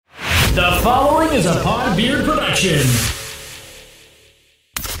The following is a Podbeard production.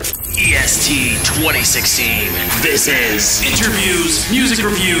 EST 2016. This is interviews, music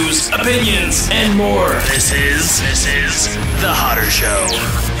reviews, opinions, and more. This is The Hodder Show.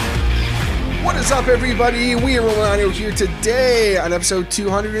 What is up, everybody? We are Rolando here today on episode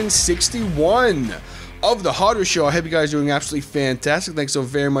 261 of The Hodder Show. I hope you guys are doing absolutely fantastic. Thanks so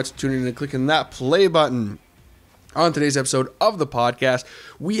very much for tuning in and clicking that play button. On today's episode of the podcast,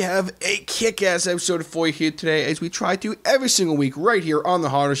 we have a kick-ass episode for you here today, as we try to every single week right here on the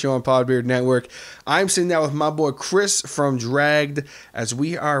Hodder Show on Podbeard Network. I'm sitting down with my boy Chris from Dragged, as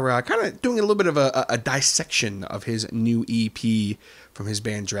we are kind of doing a little bit of a dissection of his new EP from his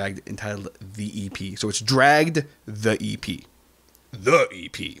band Dragged, entitled The EP. So it's Dragged, The EP. The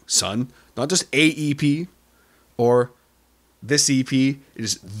EP, son. Not just a EP or this EP, it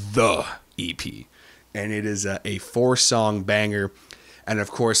is The EP. And it is a 4-song banger. And of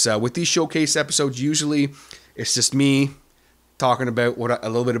course, with these showcase episodes, usually it's just me talking about a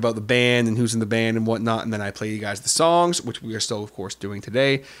little bit about the band and who's in the band and whatnot. And then I play you guys the songs, which we are still, of course, doing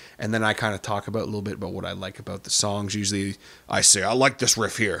today. And then I kind of talk about a little bit about what I like about the songs. Usually I say, I like this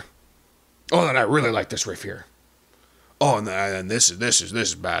riff here. Oh, and I really like this riff here. Oh, and this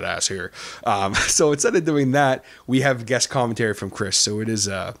is badass here. So instead of doing that, we have guest commentary from Chris. So it is...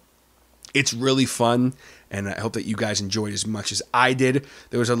 It's really fun, and I hope that you guys enjoyed as much as I did.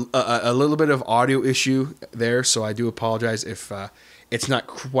 There was a little bit of audio issue there, so I do apologize if it's not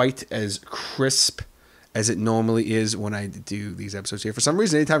quite as crisp as it normally is when I do these episodes here. For some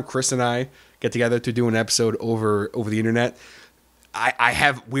reason, anytime Chris and I get together to do an episode over the internet, I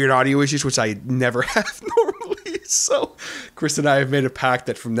have weird audio issues, which I never have normally. So Chris and I have made a pact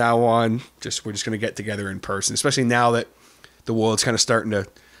that from now on, we're just going to get together in person, especially now that the world's kind of starting to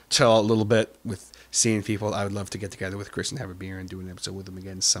chill out a little bit with seeing people. I would love to get together with Chris and have a beer and do an episode with him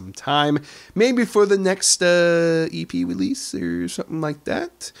again sometime. Maybe for the next EP release or something like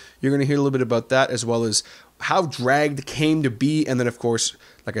that. You're going to hear a little bit about that, as well as how Dragged came to be. And then, of course,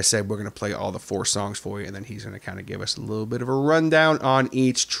 like I said, we're going to play all the 4 songs for you. And then he's going to kind of give us a little bit of a rundown on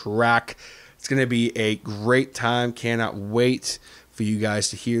each track. It's going to be a great time. Cannot wait for you guys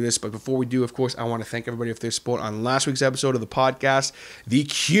to hear this. But before we do, of course, I want to thank everybody for their support on last week's episode of the podcast. The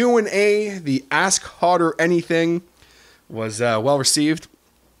Q&A, the Ask Hodder Anything, was well received.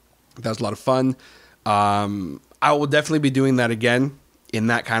 That was a lot of fun. I will definitely be doing that again in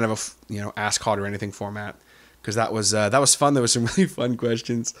that kind of a Ask Hodder Anything format, because that was fun. There was some really fun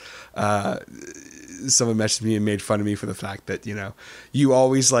questions. Someone messaged me and made fun of me for the fact that, you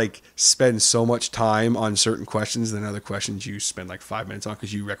always spend so much time on certain questions, and then other questions you spend 5 minutes on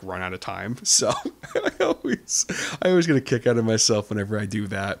because you run out of time. So I always get a kick out of myself whenever I do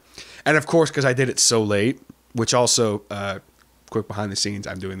that. And of course, because I did it so late, which also, quick behind the scenes,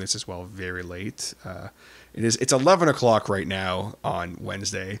 I'm doing this as well very late. It's 11 o'clock right now on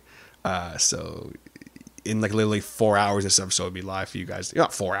Wednesday. So in literally 4 hours, this episode will be live for you guys.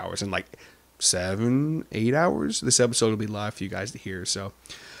 Not 4 hours, in 7-8 hours, this episode will be live for you guys to hear. So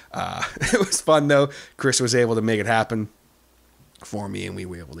it was fun, though. Chris was able to make it happen for me, and we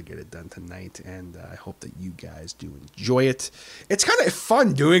were able to get it done tonight, and I hope that you guys do enjoy it. It's kind of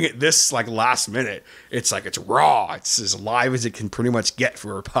fun doing it this last minute. It's it's raw. It's as live as it can pretty much get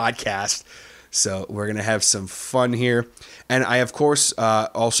for a podcast. So we're gonna have some fun here, and I of course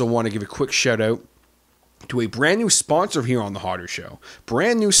also want to give a quick shout out to a brand new sponsor here on the Hodder Show.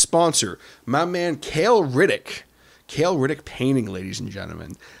 Brand new sponsor, my man Cale Riddick. Cale Riddick Painting, ladies and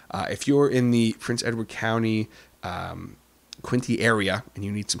gentlemen. If you're in the Prince Edward County, Quincy area, and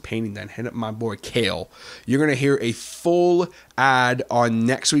you need some painting done, hit up my boy Cale. You're going to hear a full ad on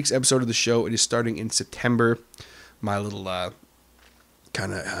next week's episode of the show. It is starting in September. My little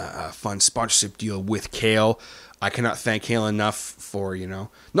kind of fun sponsorship deal with Cale. I cannot thank Cale enough for, not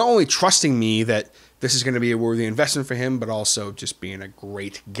only trusting me that this is going to be a worthy investment for him, but also just being a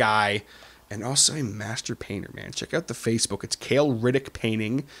great guy and also a master painter, man. Check out the Facebook. It's Cale Riddick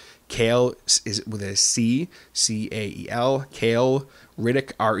Painting. Cale is with a C, C-A-E-L. Cale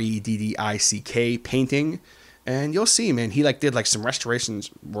Riddick, R-E-D-D-I-C-K Painting. And you'll see, man, he did some restorations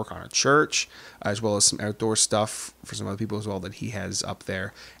work on a church, as well as some outdoor stuff for some other people as well that he has up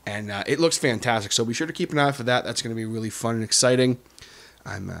there. And it looks fantastic. So be sure to keep an eye out for that. That's going to be really fun and exciting.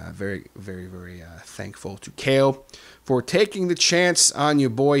 I'm very, very, very thankful to Cale for taking the chance on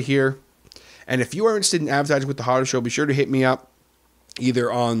your boy here. And if you are interested in advertising with The Hodder Show, be sure to hit me up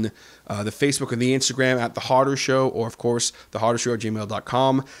either on the Facebook or the Instagram at The Hodder Show, or, of course,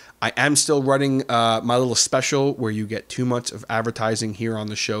 thehoddershow@gmail.com. I am still running my little special where you get 2 months of advertising here on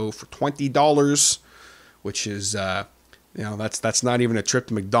the show for $20, which is You know, that's not even a trip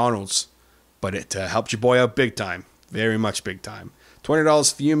to McDonald's, but it helped your boy out big time. Very much big time.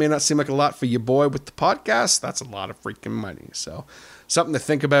 $20 for you may not seem like a lot for your boy with the podcast. That's a lot of freaking money. So something to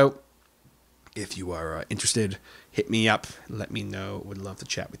think about. If you are interested, hit me up. Let me know. Would love to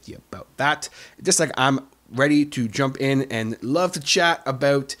chat with you about that. Just like I'm ready to jump in and love to chat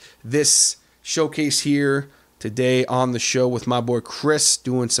about this showcase here today on the show with my boy Chris,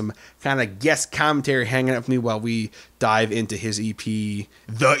 doing some kind of guest commentary, hanging out with me while we dive into his EP,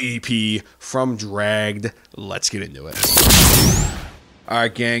 the EP from Dragged. Let's get into it. All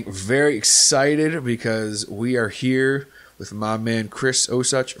right, gang, very excited because we are here with my man Chris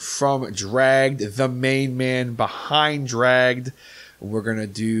Osuch from Dragged, the main man behind Dragged. We're going to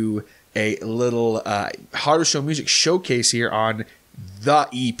do a little Hodder Show music showcase here on the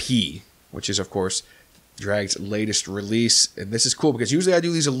EP, which is, of course, Dragged's latest release. And this is cool because usually I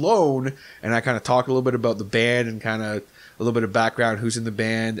do these alone and I kind of talk a little bit about the band and kind of a little bit of background, who's in the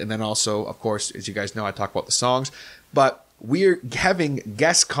band. And then also, of course, as you guys know, I talk about the songs. But we're having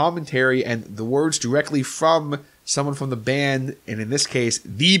guest commentary and the words directly from someone from the band, and in this case,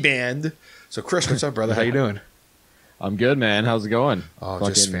 the band. So, Chris, what's up, brother? How you doing? I'm good, man. How's it going? Oh,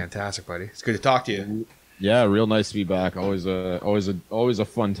 just fantastic, buddy. It's good to talk to you. Yeah, real nice to be back. Always a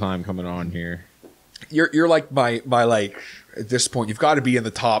fun time coming on here. You're like my like at this point, you've got to be in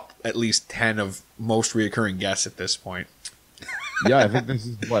the top at least 10 of most reoccurring guests at this point. Yeah, I think this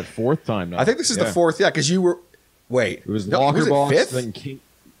is what, fourth time now. I think this is the fourth. Yeah, because you were. Wait, it was Lockerbox, fifth? then King.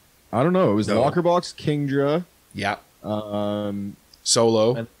 I don't know. It was Lockerbox, Kingdra. Yeah.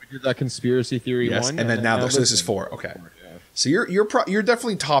 Solo. And we did that conspiracy theory one. And then now this is 4. Okay. Yeah. So you're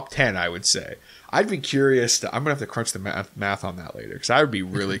definitely top 10, I would say. I'd be curious I'm gonna have to crunch the math on that later because I would be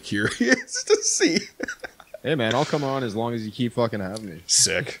really curious to see. Hey man, I'll come on as long as you keep fucking having me.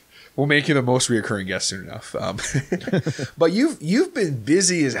 Sick. We'll make you the most reoccurring guest soon enough. But you've been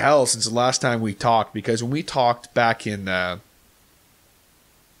busy as hell since the last time we talked, because when we talked back in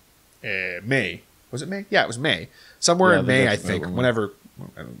May, was it May? Yeah, it was May. Somewhere in May, I think. Whenever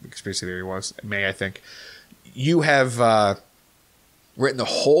conspiracy theory was May, I think. You have written a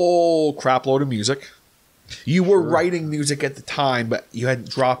whole crap load of music. You were writing music at the time, but you hadn't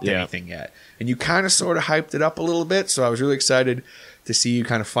dropped anything yet. And you kind of sort of hyped it up a little bit, so I was really excited to see you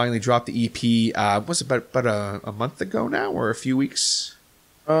kind of finally drop the EP. Was it about a month ago now, or a few weeks?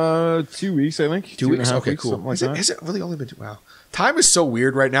 2 weeks, I think. 2 weeks? Okay, weeks, cool. Like Has it really only been 2? Wow. Time is so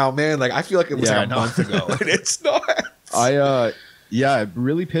weird right now, man. Like, I feel like it was like a month ago, and it's not. Yeah, it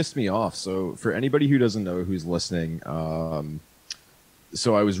really pissed me off. So for anybody who doesn't know, who's listening,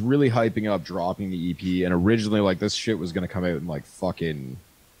 so I was really hyping up dropping the EP, and originally, like, this shit was going to come out in, like, fucking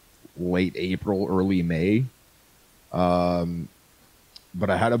late April, early May. But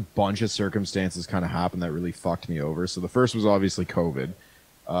I had a bunch of circumstances kind of happen that really fucked me over. So the first was obviously COVID.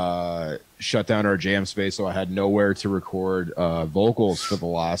 Shut down our jam space, so I had nowhere to record vocals for the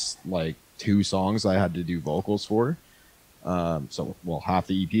last, like, 2 songs I had to do vocals for. So, well, half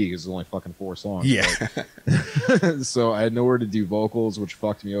the EP, because it's only fucking 4 songs. Yeah. So I had nowhere to do vocals, which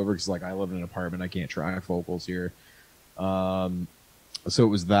fucked me over, because, like, I live in an apartment. I can't track vocals here. So it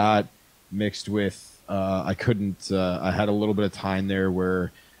was that mixed with I couldn't. I had a little bit of time there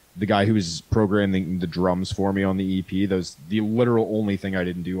where the guy who was programming the drums for me on the EP, that was the literal only thing I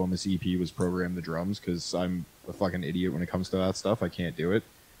didn't do on this EP, was program the drums, because I'm a fucking idiot when it comes to that stuff. I can't do it.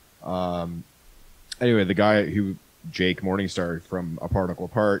 Anyway, the guy Jake Morningstar from A Particle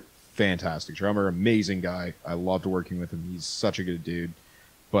Apart, fantastic drummer, amazing guy. I loved working with him. He's such a good dude.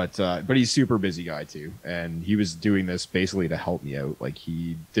 But he's a super busy guy too, and he was doing this basically to help me out. Like,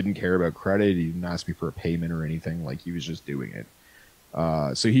 he didn't care about credit. He didn't ask me for a payment or anything. Like, he was just doing it.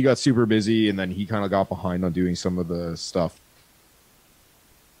 So he got super busy, and then he kind of got behind on doing some of the stuff.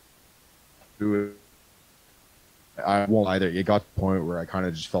 I won't either. It got to the point where I kind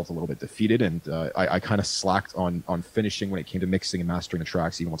of just felt a little bit defeated, and I kind of slacked on finishing when it came to mixing and mastering the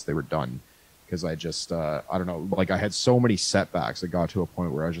tracks, even once they were done. Because I just, I don't know, like, I had so many setbacks. It got to a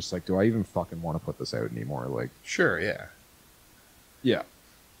point where I was just like, do I even fucking want to put this out anymore? Like, sure, yeah. Yeah.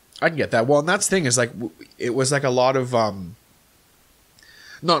 I can get that. Well, and that's the thing is, like, it was like a lot of,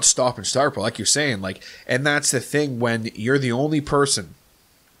 not stop and start, but like you're saying, like, and that's the thing when you're the only person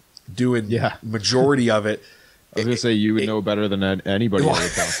doing majority of it. I was going to say, you would know better than anybody I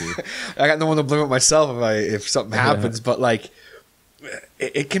would talk to. I got no one to blame but myself if something happens, but, like,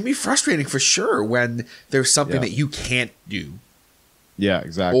 it can be frustrating for sure when there's something that you can't do. Yeah,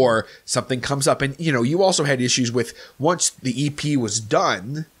 exactly. Or something comes up. And, you know, you also had issues with once the EP was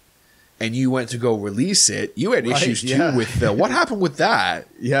done and you went to go release it, you had Right, issues too yeah. with the. What happened with that?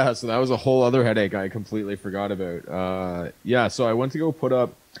 Yeah, so that was a whole other headache I completely forgot about. Yeah, so I went to go put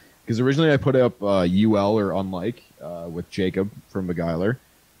up, because originally I put up UL or Unlike with Jacob from Beguiler.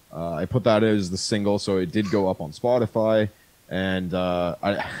 I put that as the single, so it did go up on Spotify. And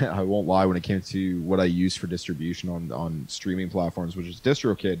I won't lie, when it came to what I use for distribution on streaming platforms, which is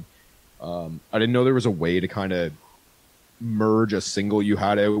DistroKid, I didn't know there was a way to kind of merge a single you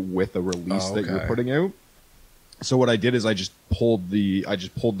had out with a release that you're putting out. So what I did is I just pulled the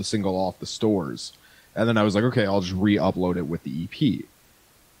single off the stores, and then I was like, okay, I'll just re-upload it with the EP.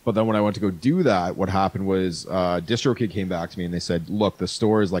 But then when I went to go do that, what happened was DistroKid came back to me and they said, look, the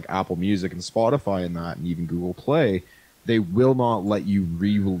stores like Apple Music and Spotify and that, and even Google Play, they will not let you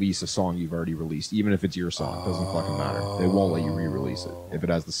re-release a song you've already released, even if it's your song. It doesn't fucking matter. They won't let you re-release it if it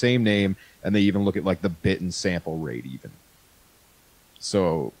has the same name, and they even look at like the bit and sample rate even.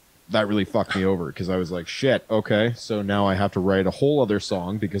 So that really fucked me over, because I was like, shit, okay, so now I have to write a whole other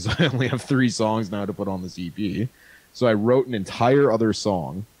song because I only have 3 songs now to put on this EP. So I wrote an entire other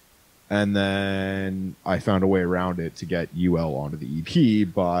song, and then I found a way around it to get UL onto the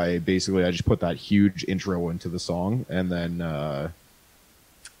EP by basically I just put that huge intro into the song, and then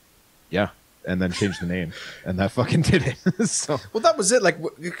and then changed the name, and that fucking did it. So Well, that was it. Like,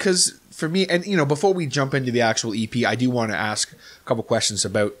 because for me, and before we jump into the actual EP, I do want to ask a couple questions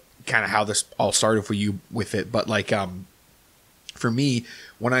about kind of how this all started for you with it. But like, for me,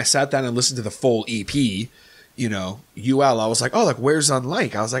 when I sat down and listened to the full EP, UL, I was like, oh, like, where's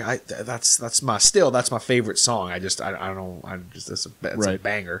Unlike? I was like, that's my favorite song. It's a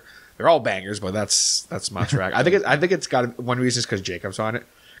banger. They're all bangers, but that's my track. I think it's got one reason is because Jacob's on it.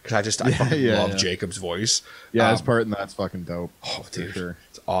 Because I fucking love Jacob's voice. Yeah, his part in that's fucking dope. Oh, dude, sure.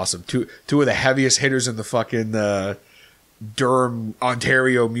 It's awesome. Two of the heaviest hitters in the fucking Durham,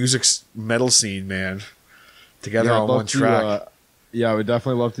 Ontario music metal scene, man. Together on one track. I would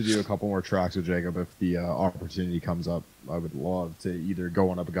definitely love to do a couple more tracks with Jacob if the opportunity comes up. I would love to either go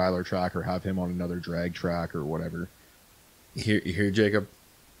on a Beguiler track or have him on another drag track or whatever. You hear Jacob?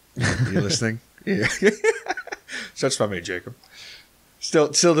 Are you listening? Yeah. Such fun, mate, Jacob. Still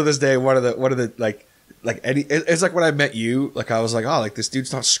to this day, one of the like Eddie. It's like when I met you. Like I was like, oh, like this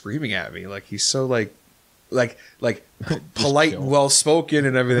dude's not screaming at me. Like he's so like polite and well spoken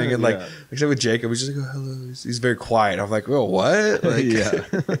and everything. And except with Jacob, he's just like, oh, hello. He's very quiet. I'm like, oh, what? Like, yeah,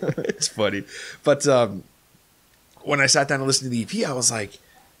 it's funny. But when I sat down and listened to the EP, I was like,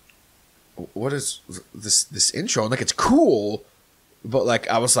 what is this intro? And like, it's cool, but like,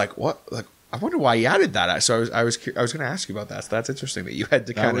 I was like, what? Like, I wonder why he added that. So I was going to ask you about that. So that's interesting that you had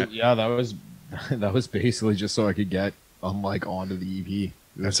to kind of that was basically just so I could get Unlike onto the EP.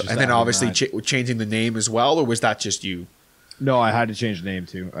 And then obviously changing the name as well, or was that just you? No, I had to change the name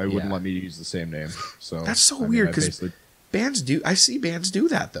too. I wouldn't let me use the same name. So that's so weird because I see bands do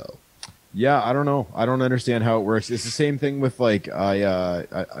that though. Yeah, I don't know. I don't understand how it works. It's the same thing with like I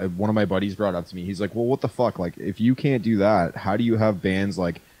one of my buddies brought up to me. He's like, "Well, what the fuck? Like, if you can't do that, how do you have bands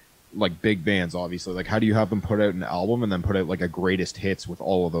like big bands, obviously, like how do you have them put out an album and then put out like a greatest hits with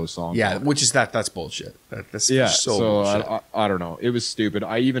all of those songs?" Yeah, which is that's bullshit. That's so bullshit. I don't know. It was stupid.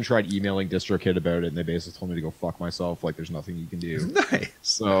 I even tried emailing DistroKid about it, and they basically told me to go fuck myself. Like, there's nothing you can do. Nice.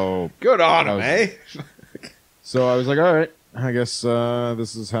 So good on him, eh? So I was like, all right, I guess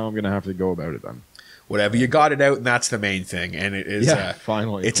this is how I'm gonna have to go about it then. Whatever, you got it out, and that's the main thing. And it is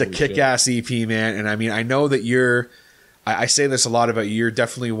finally. It's a kick-ass EP, man. And I mean, I know that you're. I say this a lot about you. You're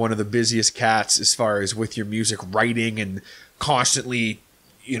definitely one of the busiest cats as far as with your music writing and constantly,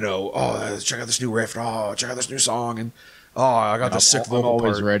 oh, check out this new riff. Oh, check out this new song. And, oh, I got the sick vocal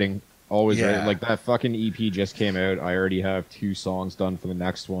always part. writing. Always writing. Like that fucking EP just came out. I already have 2 songs done for the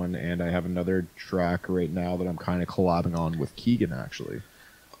next one. And I have another track right now that I'm kind of collabing on with Keegan, actually.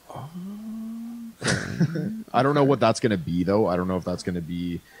 Oh. I don't know what that's going to be, though. I don't know if that's going to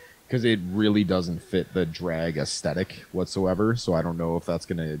be... because it really doesn't fit the drag aesthetic whatsoever. So I don't know if that's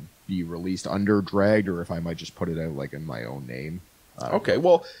going to be released under dragged or if I might just put it out like in my own name. Okay,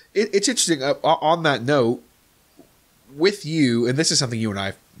 well, it's interesting. On that note, with you, and this is something you and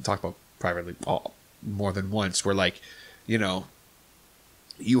I talked about privately more than once, where like, you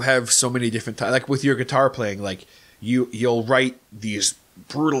have so many different like with your guitar playing, like you'll write these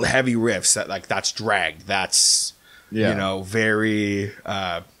brutal heavy riffs that like that's dragged. That's very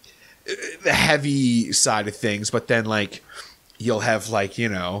the heavy side of things, but then like you'll have like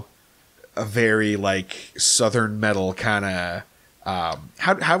a very like southern metal kind of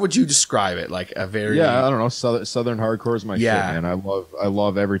How would you describe it? Like a very I don't know. Southern hardcore is my shit, man. I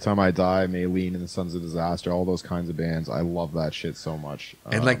love Every Time I Die, Maylene and the Sons of Disaster, all those kinds of bands. I love that shit so much.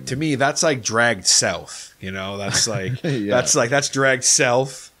 And like to me, that's like dragged south. You know, that's like that's dragged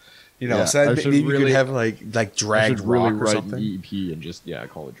south. You know, so maybe you could have like dragged rock or something. An EP and just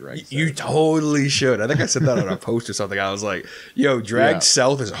call it dragged. You totally should. I think I said that on a post or something. I was like, "Yo, dragged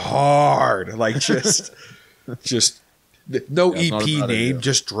south is hard." Like just no EP name,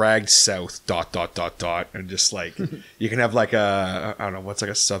 just dragged south. ... And just like you can have like I don't know what's like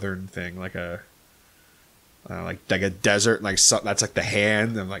a southern thing, like a like a desert, like that's like the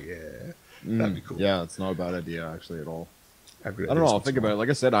hand. I'm like, that'd be cool. Yeah, it's not a bad idea actually at all. I don't know. I'll think about it.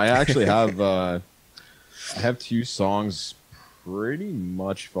 Like I said, I actually have I have 2 songs pretty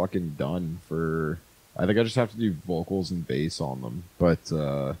much fucking done for. I think I just have to do vocals and bass on them. But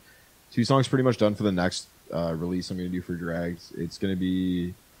 2 songs pretty much done for the next release I'm going to do for Drags. It's going to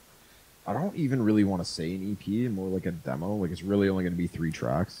be. I don't even really want to say an EP, more like a demo. Like it's really only going to be 3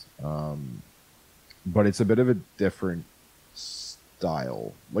 tracks. But it's a bit of a different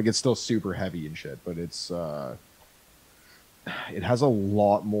style. Like it's still super heavy and shit, but it's. It has a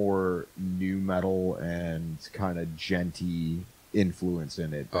lot more new metal and kind of genty influence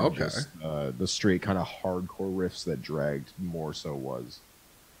in it than just the straight kind of hardcore riffs that Dragged more so was.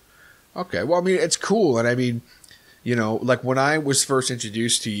 Okay, well, I mean, it's cool, and I mean, you know, like when I was first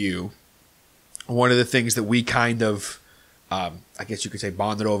introduced to you, one of the things that we kind of, I guess you could say,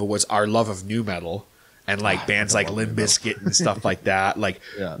 bonded over was our love of new metal and like bands like Limp Bizkit and stuff like that. Like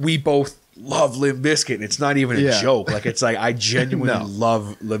we both love Limp Bizkit, and it's not even a joke. Like it's like I genuinely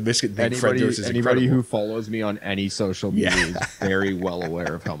love Limp Bizkit. Anybody who follows me on any social media is very well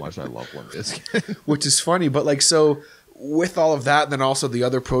aware of how much I love Limp Bizkit. Which is funny, but like so with all of that, and then also the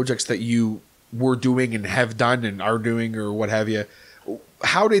other projects that you were doing and have done and are doing or what have you,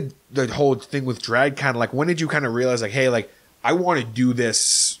 how did the whole thing with Drag kind of like, when did you kind of realize like, hey, like I want to do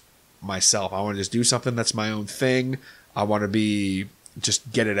this myself. I want to just do something that's my own thing. I want to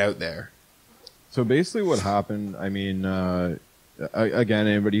just get it out there. So basically what happened, I mean, again,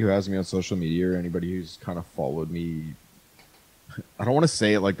 anybody who has me on social media or anybody who's kind of followed me, I don't want to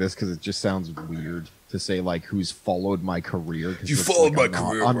say it like this because it just sounds weird to say like who's followed my career. You followed my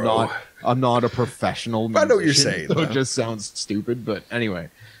career, bro. I'm not a professional musician, I know what you're saying. So it just sounds stupid, but anyway.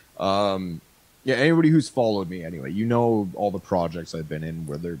 Anybody who's followed me anyway, you know all the projects I've been in,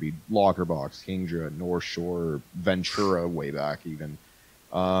 whether it be Lockerbox, Kingdra, North Shore, Ventura way back even.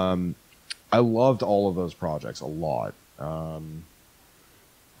 I loved all of those projects a lot.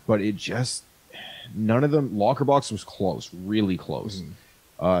 But it just, none of them, Lockerbox was close, really close.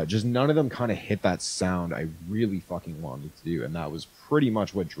 Just none of them kind of hit that sound I really fucking wanted to do. And that was pretty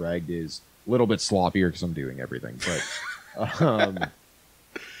much what Dragged is. A little bit sloppier because I'm doing everything. But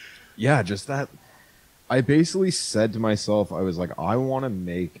just that. I basically said to myself, I was like, I want to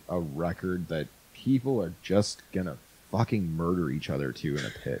make a record that people are just going to fucking murder each other to in a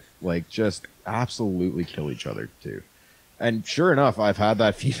pit. Like, just absolutely kill each other to. And sure enough, I've had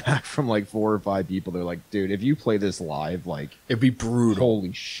that feedback from like 4 or 5 people. They're like, dude, if you play this live, like, it'd be brutal.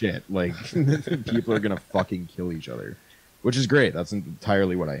 Holy shit. Like, people are going to fucking kill each other. Which is great. That's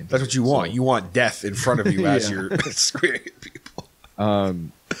entirely what I intend. That's what you want. So, you want death in front of you as you're screaming at people.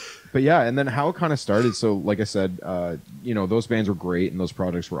 But yeah, and then how it kind of started. So, like I said, those bands were great and those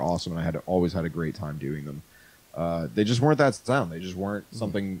projects were awesome, and I always had a great time doing them. They just weren't that sound. They just weren't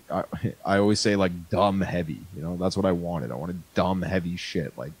something. I always say like dumb heavy. You know, that's what I wanted. I wanted dumb heavy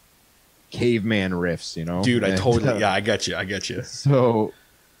shit, like caveman riffs. You know, dude, I totally. I get you. So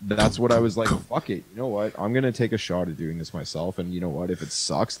that's what I was like. Fuck it. You know what? I'm gonna take a shot at doing this myself. And you know what? If it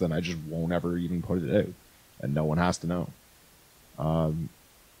sucks, then I just won't ever even put it out, and no one has to know.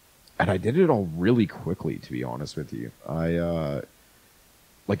 And I did it all really quickly, to be honest with you.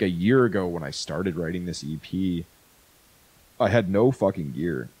 Like a year ago when I started writing this EP, I had no fucking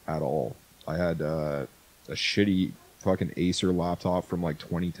gear at all. I had a shitty fucking Acer laptop from like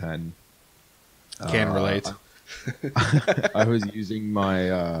 2010. Can relate. I was using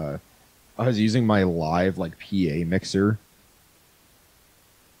my live like PA mixer.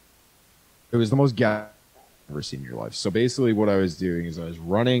 It was the most you've ever seen in your life. So basically what I was doing is I was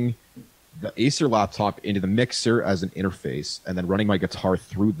running the Acer laptop into the mixer as an interface and then running my guitar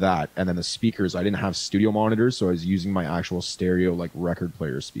through that, and then the speakers, I didn't have studio monitors, so I was using my actual stereo like record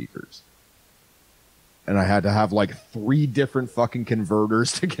player speakers, and I had to have like 3 different fucking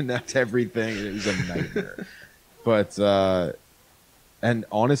converters to connect everything, and it was a nightmare. But and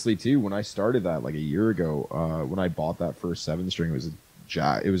honestly too, when I started that like a year ago, when I bought that first 7-string, it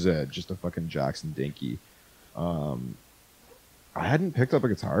was just a fucking Jackson Dinky. I hadn't picked up a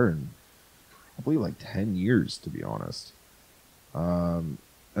guitar in probably like 10 years, to be honest. And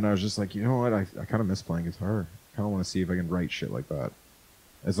I was just like, you know what? I kind of miss playing guitar. I kind of want to see if I can write shit like that.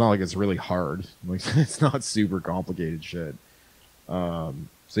 It's not like it's really hard. Like, it's not super complicated shit. So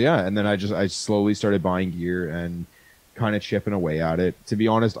yeah, and then I slowly started buying gear and kind of chipping away at it. To be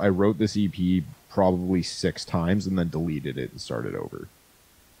honest, I wrote this EP probably 6 times and then deleted it and started over.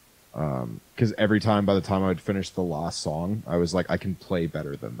 Because every time, by the time I would finish the last song, I was like, I can play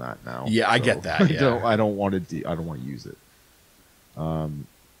better than that now. Yeah, I get that. Yeah. I don't want to use it.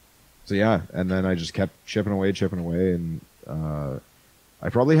 So yeah, and then I just kept chipping away, and I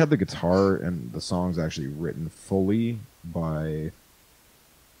probably had the guitar and the songs actually written fully by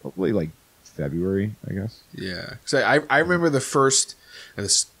probably like February, I guess. Yeah, so I remember the first, and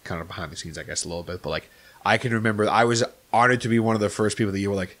this is kind of behind the scenes, I guess, a little bit, but like I can remember I was honored to be one of the first people that you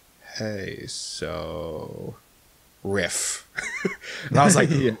were like, hey, so riff. And I was like,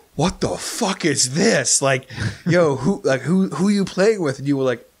 yeah. What the fuck is this? Like, yo, who you playing with? And you were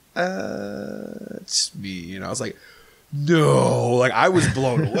like, it's me. And I was like, no. Like, I was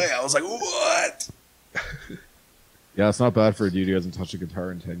blown away. I was like, what? Yeah, it's not bad for a dude who hasn't touched a guitar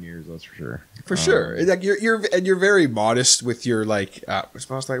in 10 years, that's for sure. For sure. Like you're very modest with your like is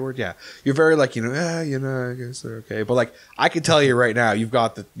modest the right word? Yeah. You're very like, I guess they're okay. But like I can tell you right now, you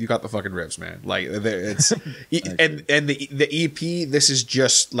got the fucking riffs, man. Like it's and the EP, this is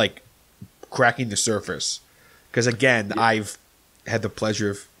just like cracking the surface. Because again, yeah. I've had the pleasure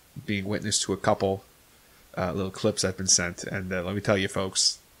of being witness to a couple little clips that have been sent, and let me tell you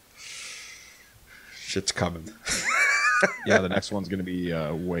folks, shit's coming. Yeah, the next one's going to be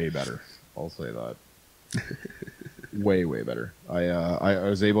way better. I'll say that. Way better. I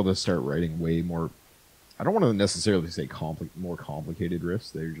was able to start writing way more. I don't want to necessarily say more complicated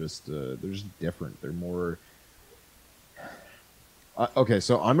riffs. They're just different. They're more. Okay,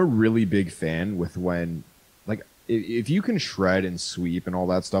 so I'm a really big fan with when, like, if you can shred and sweep and all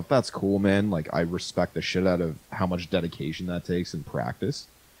that stuff, that's cool, man. Like, I respect the shit out of how much dedication that takes and practice.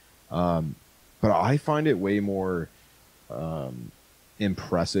 But I find it way more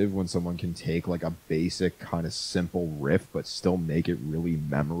impressive when someone can take like a basic kind of simple riff but still make it really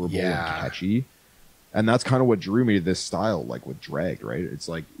memorable and catchy. And that's kind of what drew me to this style, like with Dragged, right? It's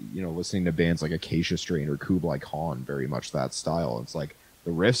like, listening to bands like Acacia Strain or Kublai Khan, very much that style. It's like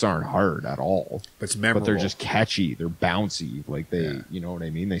the riffs aren't hard at all, but it's memorable. But they're just catchy. They're bouncy. Like you know what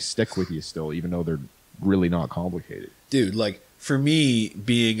I mean? They stick with you still, even though they're really not complicated. Dude, like for me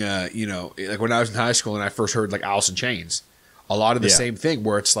being, like when I was in high school and I first heard like Alice in Chains, a lot of the same thing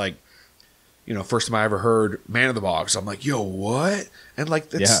where it's like, first time I ever heard Man in the Box, I'm like, yo, what? And like,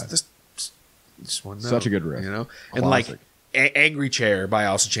 this one note, such a good riff, and like Angry Chair by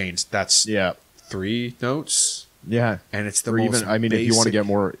Alice in Chains, that's 3 notes. Yeah. And it's the or most even, I mean, basic. if you want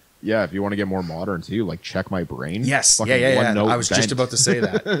to get more modern too, like Check My Brain. Yes. Yeah. I was just about to say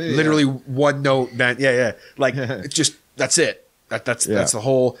that. Literally one note bent. Yeah. Like it's just, that's it. That's the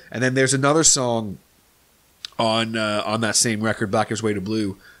whole. And then there's another song on that same record, Black Gives Way to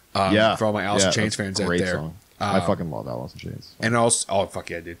Blue. For all my Alice in Chains fans out there. Song. I fucking love Alice in Chains. And also, oh fuck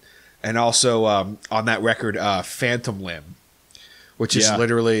yeah, dude. And also on that record, Phantom Limb, which is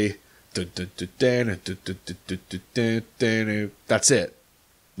literally that's it.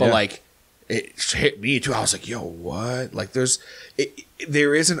 But like it hit me too. I was like, yo, what? Like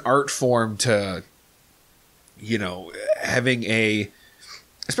there is an art form to having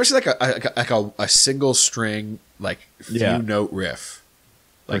especially like a single string, like few note riff,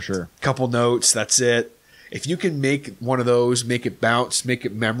 like for sure. Couple notes, that's it. If you can make one of those, make it bounce, make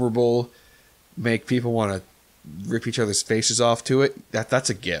it memorable, make people want to rip each other's faces off to it, that's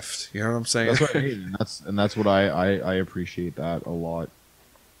a gift. You know what I'm saying? That's what I mean. That's what I appreciate that a lot.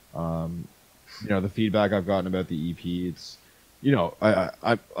 The feedback I've gotten about the EP, it's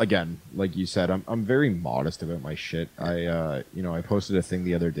I again, like you said, I'm very modest about my shit. I posted a thing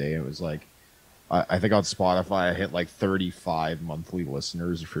the other day and it was like, I think on Spotify I hit like 35 monthly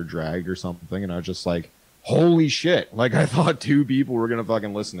listeners for Dragged or something, and I was just like, holy shit, like I thought 2 people were gonna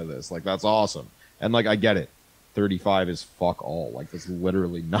fucking listen to this. Like that's awesome. And like I get it, 35 is fuck all, like that's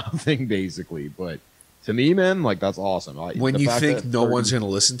literally nothing basically, but to me, man, like that's awesome. When you think no one's gonna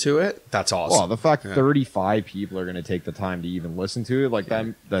listen to it, that's awesome. Well, the fact 35 people are gonna take the time to even listen to it, like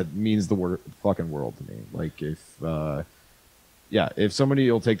that means the fucking world to me. Like if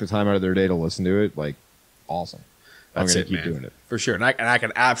somebody will take the time out of their day to listen to it, like awesome. That's I'm gonna keep doing it for sure, and I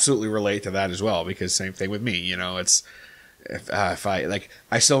can absolutely relate to that as well, because same thing with me. It's if I like,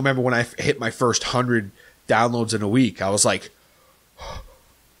 I still remember when I hit my first 100 downloads in a week, I was like,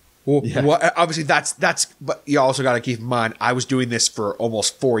 Well, Yeah. well, obviously that's, but you also got to keep in mind, I was doing this for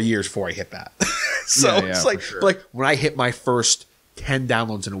almost 4 years before I hit that. So Yeah, it's for like, sure. like when I hit my first 10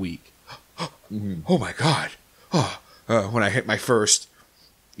 downloads in a week, oh my God. When I hit my first,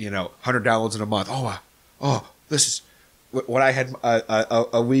 100 downloads in a month. This is when I had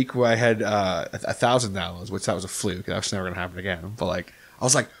a week where I had 1,000 downloads, which that was a fluke. That was never going to happen again. But like, I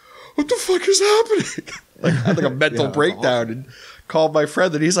was like, what the fuck is happening? Like, I had like a mental breakdown and called my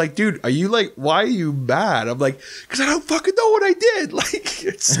friend, and he's like, dude, are you like, why are you mad? I'm like, because I don't fucking know what I did. Like,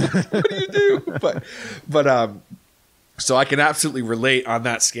 it's what do you do? But so I can absolutely relate on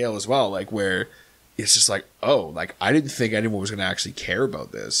that scale as well. Like where it's just like, oh, like I didn't think anyone was going to actually care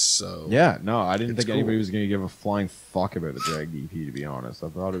about this. So Yeah, no, I didn't think cool. anybody was going to give a flying fuck about the drag EP, to be honest. I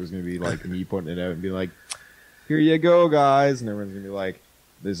thought it was going to be like me putting it out and be like, here you go, guys. And everyone's going to be like,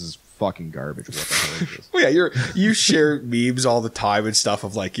 this is fucking garbage. What the hell is this? Well, yeah, you share memes all the time and stuff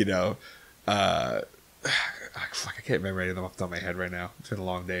of like, fuck, I can't remember any of them off the top of my head right now. It's been a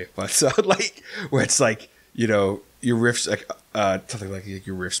long day, but so like where it's like, your riffs like something like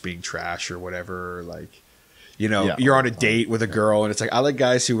your riffs being trash or whatever, or like, you're on a date with a girl and it's like, I like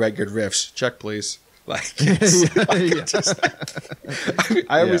guys who write good riffs. Check, please. Like,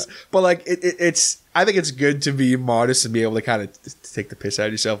 I always, but like it's. I think it's good to be modest and be able to kind of take the piss out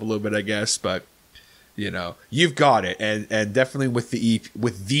of yourself a little bit, I guess. But you've got it, and definitely with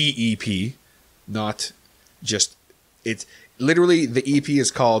the EP, not just it's literally the EP is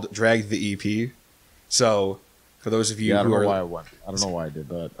called Drag the EP. So for those of you I don't who know are, why I went. I don't know why I did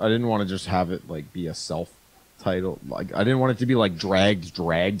that. I didn't want to just have it like be a self title. Like I didn't want it to be like dragged.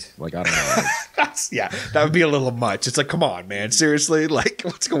 Like I don't know. that would be a little much. It's like, come on, man, seriously, like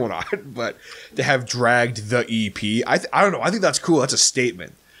what's going on? But to have dragged the EP, I don't know. I think that's cool. That's a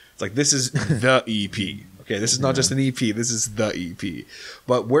statement. It's like, this is the EP. Okay, this is not just an EP. This is the EP.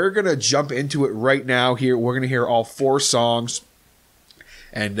 But we're gonna jump into it right now. Here, we're gonna hear all 4 songs,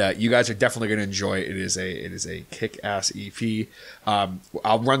 and you guys are definitely gonna enjoy it. It is a kick-ass EP.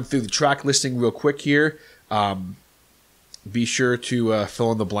 I'll run through the track listing real quick here. Be sure to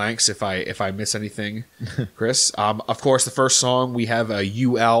fill in the blanks if I miss anything, Chris. Of course, the first song we have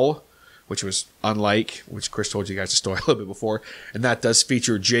UL, which was Unlike, which Chris told you guys the story a little bit before, and that does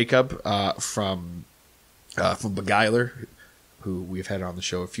feature Jacob from Beguiler, who we've had on the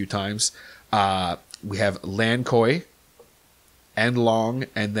show a few times. We have Lankoi and Long,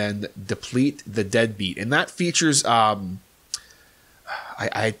 and then Deplete the Deadbeat, and that features.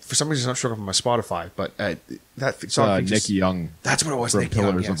 I for some reason I'm not sure on my Spotify, but that song features Nicky Young. That's what it was. From Nicky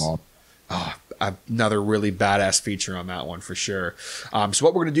Young, Pillars yes. of All. Oh, another really badass feature on that one for sure. So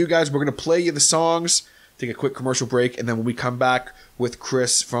what we're gonna do, guys, we're gonna play you the songs, take a quick commercial break, and then when we come back with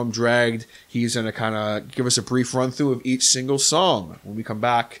Chris from Dragged, he's gonna kind of give us a brief run through of each single song. When we come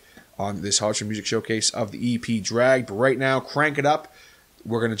back on this Hodder Music Showcase of the EP Dragged, but right now, crank it up.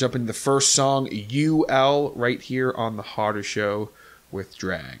 We're gonna jump into the first song, UL, right here on the Hodder Show with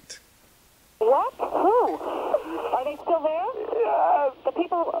Dragged. What? Who? Are they still there? Yes. The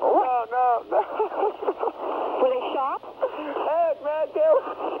people... No. Were they shot? Yes, man,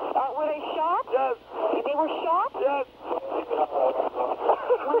 were they shot? Yes. They were shot? Yes.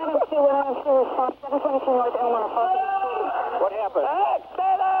 102, 102, 722 North Elmore. What happened? I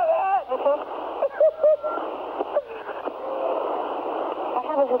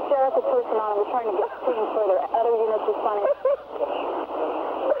have a hysterical person on. We're trying to get things further. Other units responding.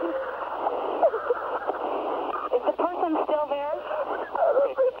 Is the person still there?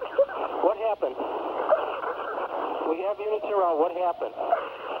 What happened? We have units around. What happened?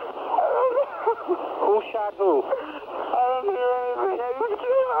 Who shot who? I don't hear anything. I just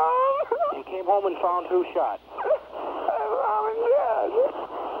came home. You came home and found who shot? Mom and Dad.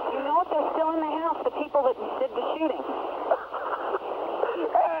 You know what? They're still in the house. The people that did the shooting.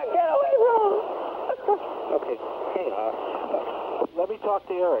 Get away from them. Okay. Hey, let me talk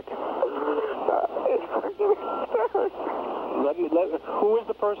to Eric. Who is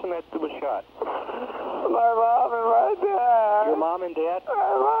the person that was shot? My mom and my dad. Your mom and dad? My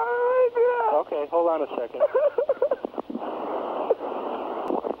mom and my dad. Okay, hold on a second.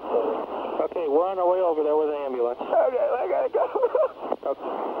 Okay, we're on our way over there with the ambulance. Okay, I gotta go. Okay.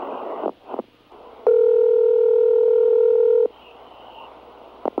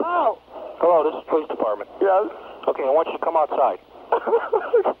 Oh. Hello, this is police department. Yes. Okay, I want you to come outside.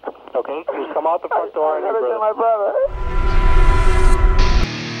 Okay, just come out the front door and my brother.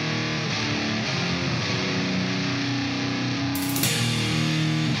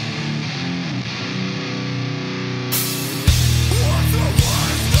 What's the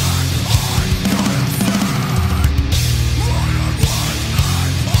worst that I could have said?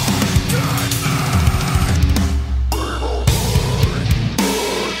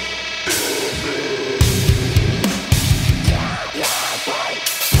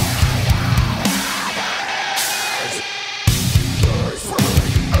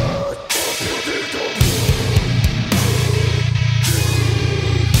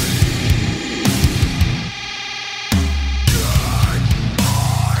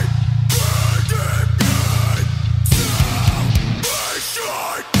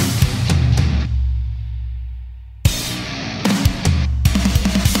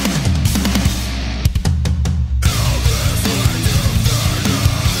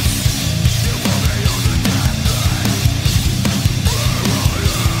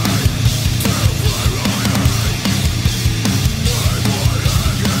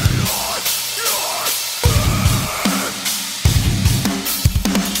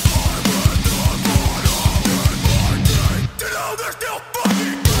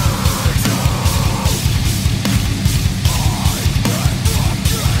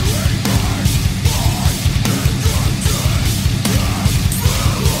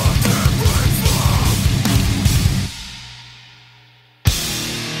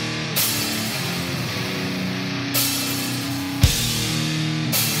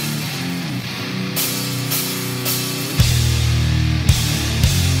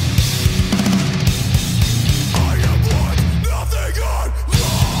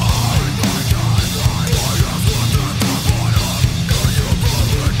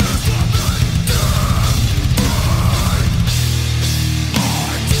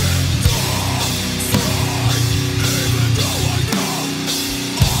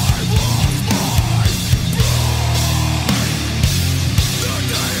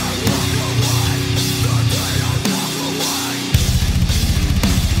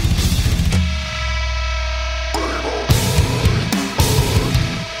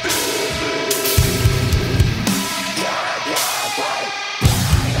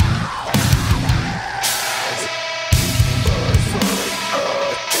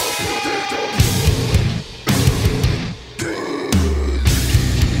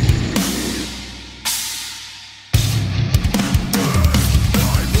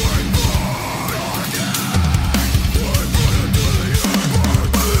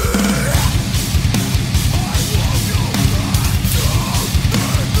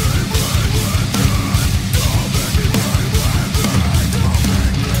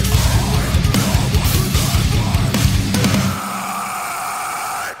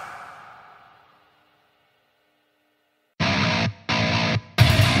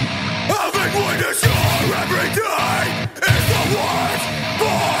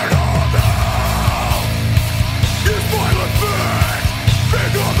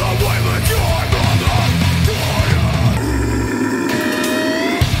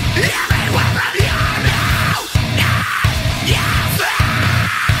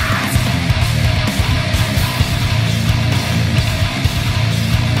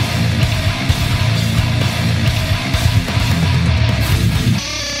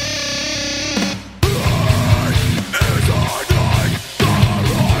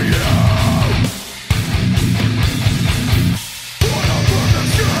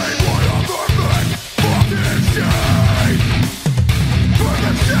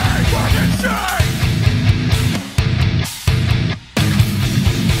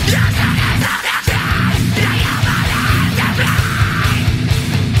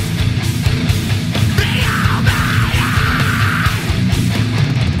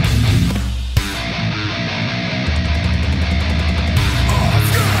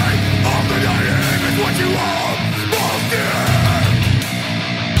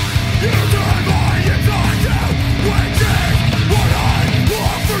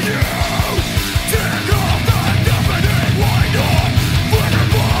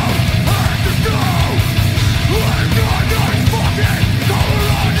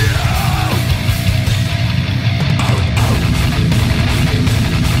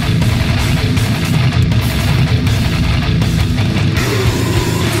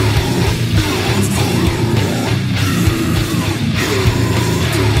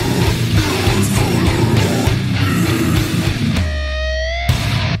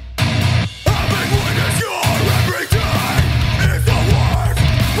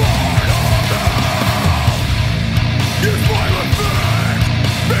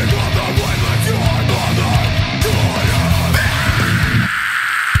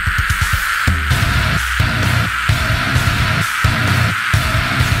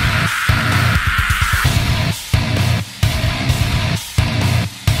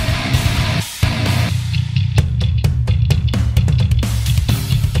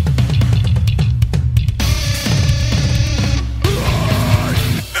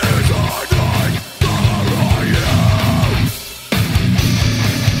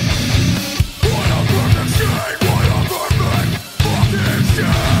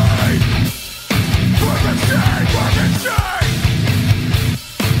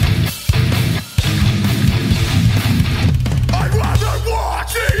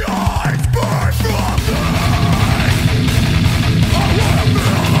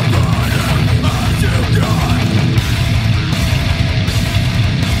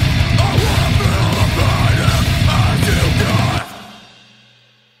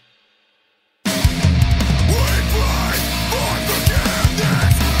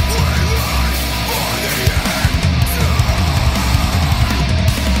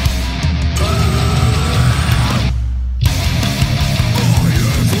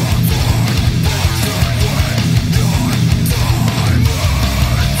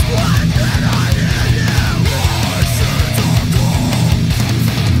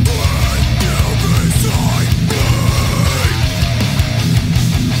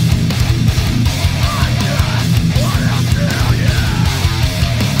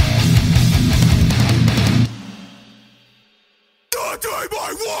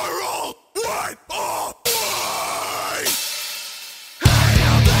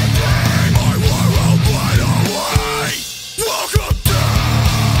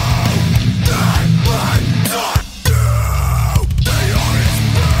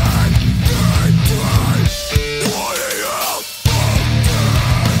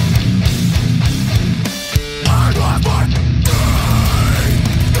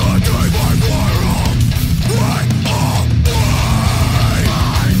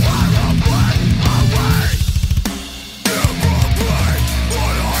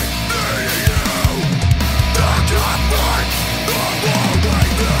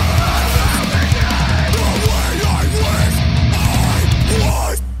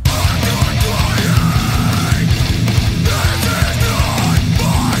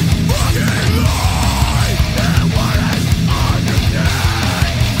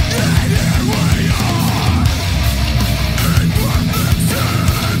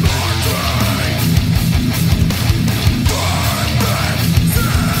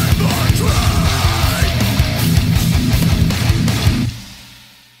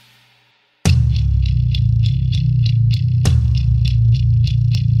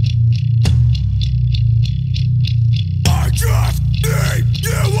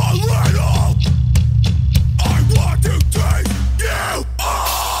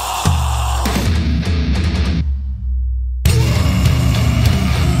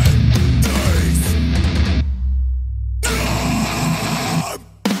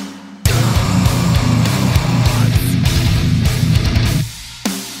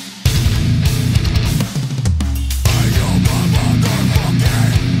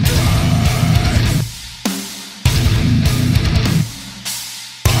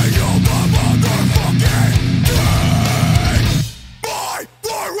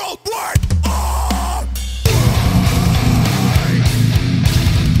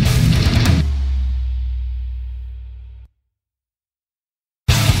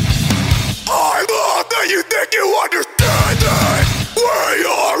 think you understand that we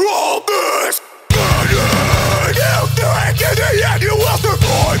are all misguided? You think in the end you will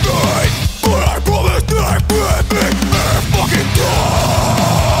survive me, but I promise that with me and fucking die.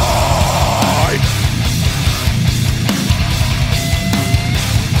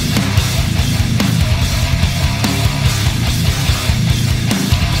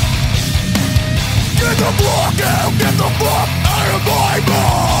 Get the fuck out, get the fuck out of my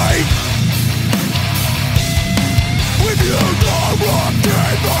mind. With you the rock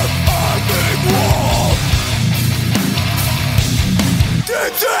chamber, everything wrong.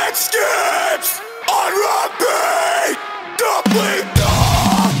 Insect skips on repeat. Complete the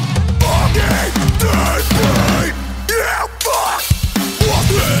fucking defeat. You fuck. What's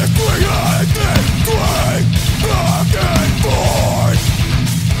this thing and this thing? Back and forth.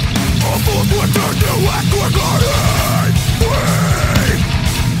 A fool would turn to act quicker.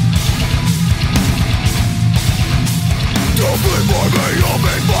 Don't bleed for me, I'll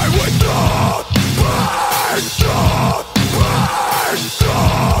make my way down.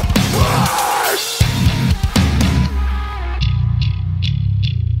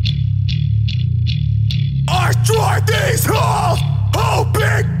 I tried these halls,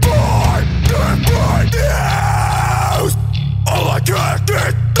 hoping for different news. All I get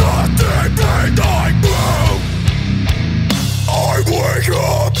is nothing behind me. I wake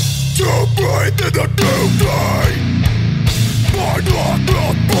up to breathe in the new day. My blood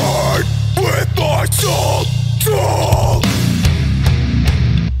will burn with my soul.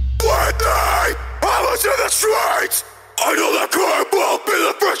 When they have us in the streets, I know that crime will be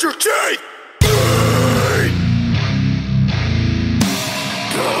the first your teeth.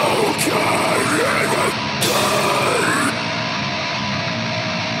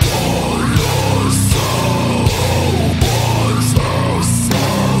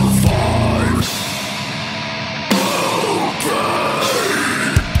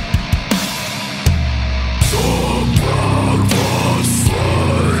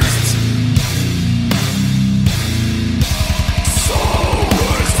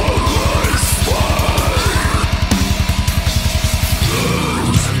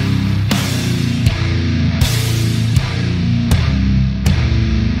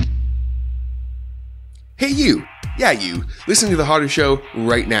 Hey you! Yeah, you. Listening to The Hodder Show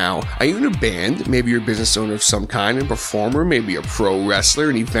right now. Are you in a band? Maybe you're a business owner of some kind, a performer, maybe a pro wrestler,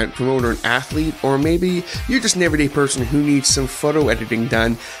 an event promoter, an athlete, or maybe you're just an everyday person who needs some photo editing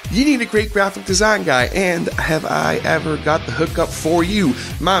done. You need a great graphic design guy, and have I ever got the hookup for you?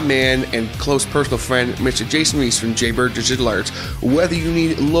 My man and close personal friend, Mr. Jason Reese from Jaybird Digital Arts. Whether you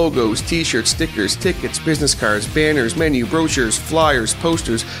need logos, t-shirts, stickers, tickets, business cards, banners, menu, brochures, flyers,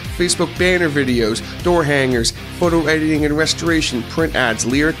 posters, Facebook banner videos, door hangers, photo editing and restoration, print ads,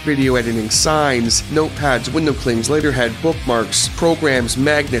 lyric video editing, signs, notepads, window clings, letterhead, bookmarks, programs,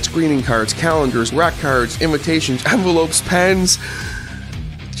 magnets, greeting cards, calendars, rack cards, invitations, envelopes, pens.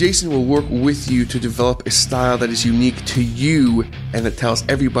 Jason will work with you to develop a style that is unique to you and that tells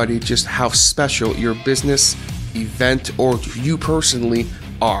everybody just how special your business, event, or you personally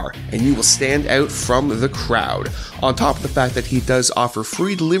are, and you will stand out from the crowd. On top of the fact that he does offer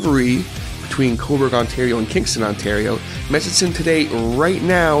free delivery between Coburg, Ontario and Kingston, Ontario, message him today right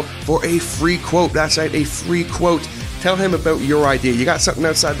now for a free quote. That's right, a free quote. Tell him about your idea. You got something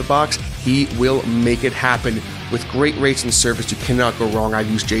outside the box, he will make it happen. With great rates and service, you cannot go wrong. I've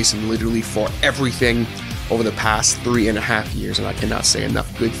used Jason literally for everything over the past 3.5 years, and I cannot say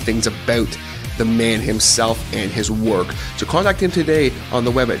enough good things about the man himself and his work. So contact him today on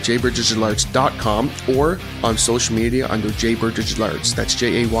the web at jaybirddigitalarts.com or on social media under Jaybird Digital Arts. That's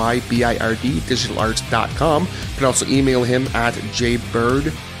Jaybird digitalarts.com. You can also email him at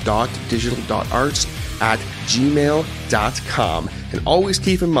jaybird.digital.arts@gmail.com. And always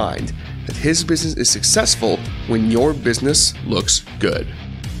keep in mind that his business is successful when your business looks good.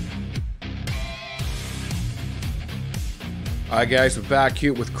 Alright guys, we're back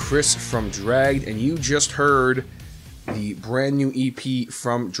here with Chris from Dragged, and you just heard the brand new EP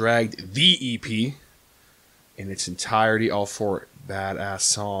from Dragged, the EP, in its entirety, all 4 badass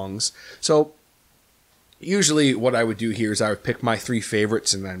songs. So, usually what I would do here is I would pick my 3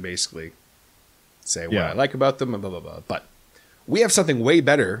 favorites and then basically say what I like about them and blah, blah, blah. But we have something way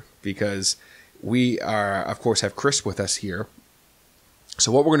better because we are, of course, have Chris with us here.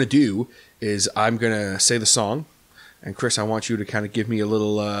 So what we're going to do is I'm going to say the song, and Chris, I want you to kind of give me a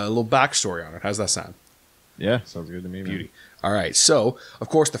little backstory on it. How's that sound? Yeah, sounds good to me, man. Beauty. All right. So, of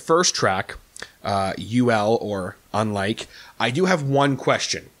course, the first track, UL or Unlike, I do have one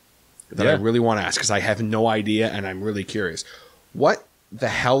question that I really want to ask because I have no idea and I'm really curious. What the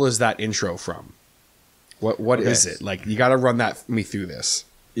hell is that intro from? What Okay. is it? Like, you got to run me through this.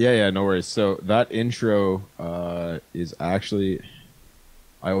 Yeah, no worries. So that intro is actually,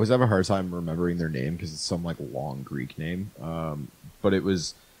 I always have a hard time remembering their name because it's some like long Greek name. But it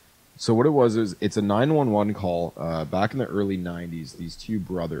was, so what it was is it's a 911 call. Back in the early 90s, these two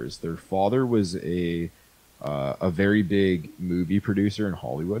brothers, their father was a very big movie producer in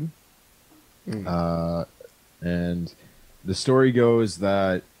Hollywood. And the story goes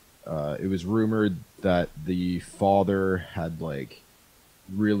that it was rumored that the father had like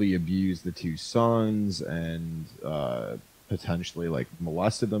really abused the two sons and potentially like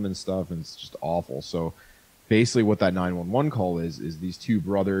molested them and stuff, and it's just awful. So basically what that 911 call is these two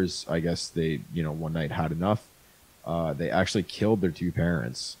brothers, I guess they, one night had enough. They actually killed their two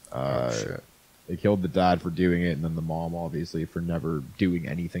parents. Shit. They killed the dad for doing it, and then the mom obviously for never doing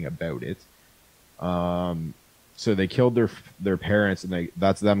anything about it. So they killed their parents, and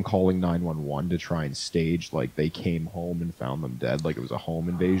that's them calling 911 to try and stage like they came home and found them dead, like it was a home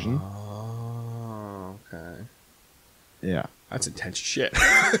invasion. Oh, okay. Yeah. That's intense shit.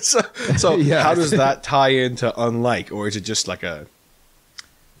 so Yeah. how does that tie into Unlike, or is it just like a...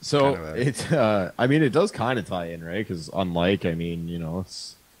 So kind of it's, I mean, it does kind of tie in, right? Because Unlike, I mean,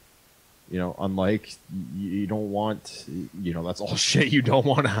 it's, Unlike, you don't want, that's all shit you don't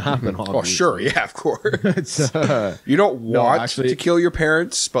want to happen. Oh, Obviously. sure. Yeah, of course. It's, You don't want actually- to kill your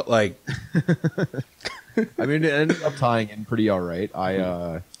parents, but like... I mean, it ended up tying in pretty all right.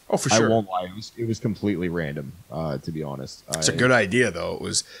 Oh, for sure. I won't lie. It was completely random, to be honest. It's a good idea, though. It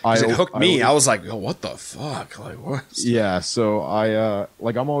was... 'cause it hooked me. I was like, oh, what the fuck? Like, what? Yeah, so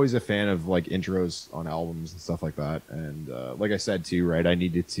I'm always a fan of like intros on albums and stuff like that. And like I said too, right? I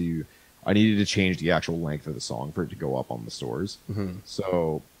needed to change the actual length of the song for it to go up on the stores. Mm-hmm.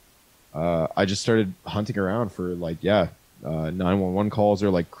 So I just started hunting around for 911 calls, or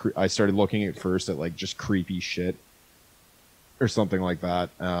like I started looking at first at like just creepy shit or something like that.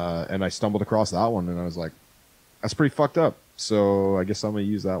 And I stumbled across that one, and I was like, that's pretty fucked up. So I guess I'm gonna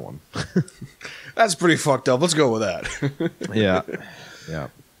use that one. That's pretty fucked up. Let's go with that. Yeah.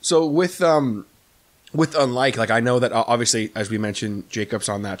 So with Unlike, like, I know that obviously, as we mentioned, Jacob's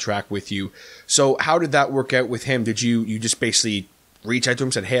on that track with you. So how did that work out with him? Did you just basically reach out to him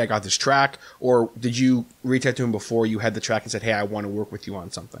and said, hey, I got this track? Or did you reach out to him before you had the track and said, hey, I want to work with you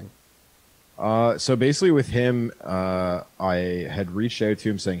on something? So basically with him, I had reached out to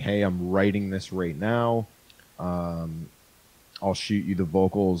him saying, hey, I'm writing this right now. I'll shoot you the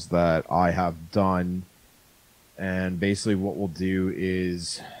vocals that I have done. And basically what we'll do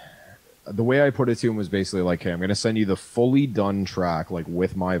is, the way I put it to him was basically like, hey, I'm going to send you the fully done track, like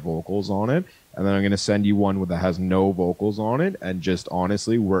with my vocals on it. And then I'm going to send you one that has no vocals on it. And just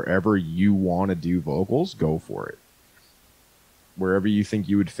honestly, wherever you want to do vocals, go for it. Wherever you think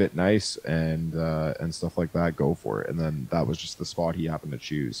you would fit nice and stuff like that, go for it. And then that was just the spot he happened to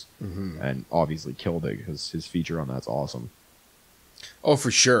choose. Mm-hmm. And obviously killed it because his feature on that's awesome. Oh, for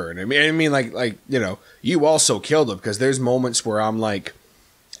sure. And I mean, like you also killed it, because there's moments where I'm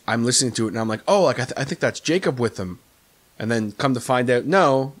listening to it and I'm like, oh, like I think that's Jacob with him. And then come to find out,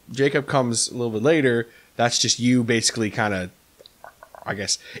 no, Jacob comes a little bit later. That's just you basically kind of, I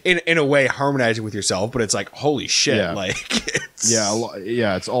guess, in a way, harmonizing with yourself. But it's like, holy shit. Yeah. Like,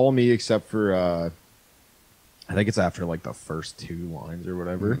 it's all me except for, I think it's after like the first two lines or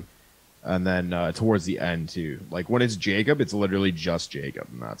whatever. Mm-hmm. And then towards the end too. Like when it's Jacob, it's literally just Jacob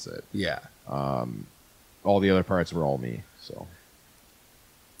and that's it. yeah. All the other parts were all me. So.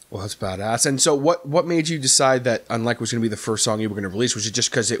 Well, that's badass. And so what made you decide that Unlike was going to be the first song you were going to release? Was it just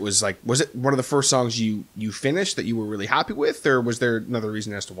because it was like, was it one of the first songs you finished that you were really happy with, or was there another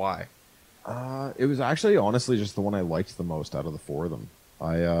reason as to why? It was actually honestly just the one I liked the most out of the four of them.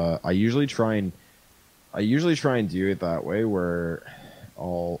 I usually try and do it that way where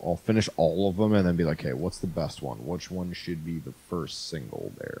I'll finish all of them and then be like, hey, what's the best one? Which one should be the first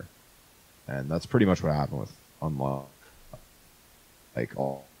single there? And that's pretty much what happened with Unlock. Like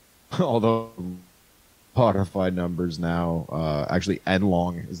although Spotify numbers now, actually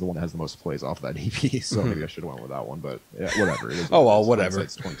N-Long is the one that has the most plays off that EP, so maybe I should have went with that one, but yeah, whatever. It is Oh, well, whatever.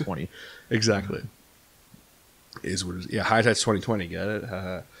 It's 2020. Exactly. Is what it is. Yeah, High Tide's 2020, get it?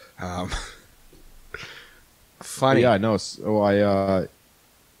 Funny. Yeah, no. So I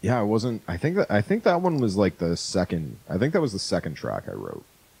wasn't. I think that one was like the second. I think that was the second track I wrote.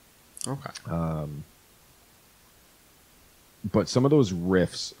 Okay. But some of those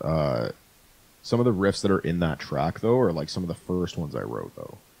riffs, some of the riffs that are in that track though, are like some of the first ones I wrote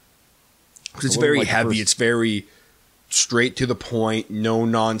though. Because it's It wasn't very like the heavy. first- It's very straight to the point, no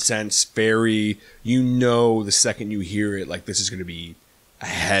nonsense. Very, the second you hear it, like this is going to be a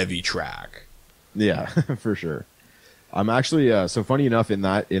heavy track. Yeah, for sure. I'm actually so funny enough in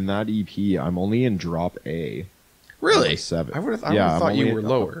that EP, I'm only in drop A. Really? 7. I would have thought you were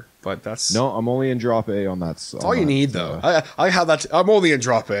lower, but that's no. I'm only in drop A on that. That's all you need, though. I how that. I'm only in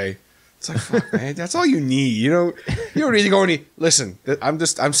drop A. It's like, fuck, man, that's all you need. You don't need to go any. Listen, I'm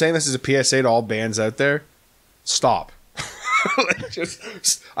saying this as a PSA to all bands out there. Stop.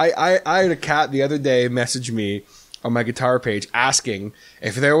 I had a cat the other day message me on my guitar page asking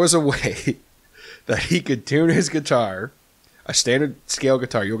if there was a way that he could tune his guitar, a standard scale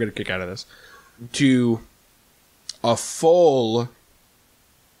guitar, you'll get a kick out of this, to a full,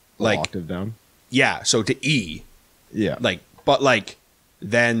 like, octave down. Yeah, so to E. Yeah. But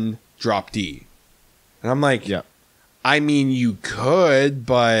then drop D. And I'm like, yeah. I mean, you could,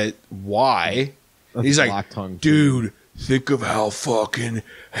 but why? And he's like, dude, think of how fucking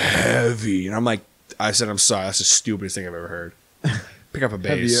heavy. And I'm like, I said, I'm sorry, that's the stupidest thing I've ever heard. Pick up a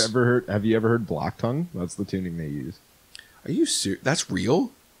bass. Have you ever heard Black Tongue? That's the tuning they use. Are you serious? That's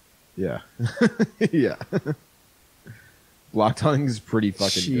real? Yeah. Yeah. Black Tongue's pretty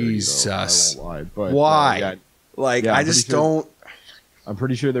fucking Jesus. dirty, though. I won't lie. But, why? Yeah, I just don't. I'm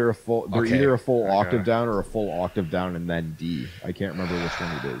pretty sure they're either a full octave down or a full octave down and then D. I can't remember which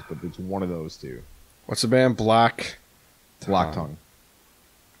one it is, but it's one of those two. What's the band? Black Tongue.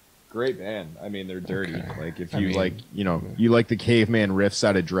 Great band. I mean, they're dirty. Okay. Like if you you like the caveman riffs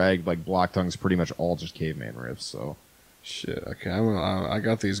out of Drag, like Black Tongue's pretty much all just caveman riffs. So shit. Okay, I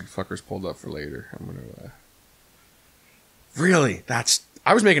got these fuckers pulled up for later. I'm gonna. Really?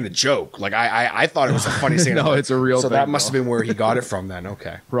 I was making a joke. Like I thought it was the funniest thing. No, it's a real. So thing, that must have been where he got it from. Then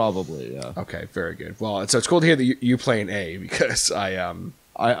okay. Probably, yeah. Okay, very good. Well, so it's cool to hear that you playing A because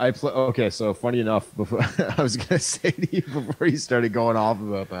I play. Okay, so funny enough, before I was gonna say to you before you started going off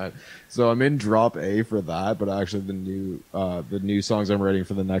about that. So I'm in drop A for that, but actually the new songs I'm writing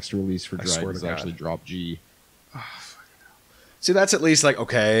for the next release for Drag is actually drop G. Oh, see, that's at least like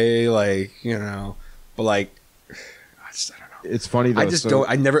okay, like but like I don't know. It's funny though. I just don't.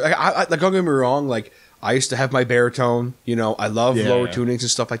 I never. Like, don't get me wrong. Like I used to have my baritone. I love lower tunings and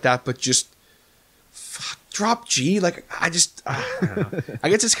stuff like that. But just drop G. Like I just. I don't know. I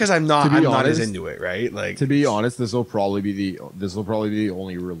guess it's because I'm not as into it, right? Like to be honest, this will probably be the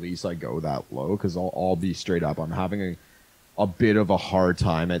only release I go that low because I'll be straight up. I'm having a bit of a hard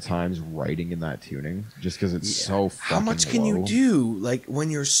time at times writing in that tuning just because it's so fucking How much can low. you do? Like when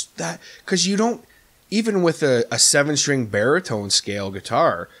you're that because you don't. Even with a 7-string baritone scale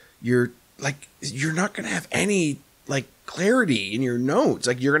guitar, you're not gonna have any like clarity in your notes.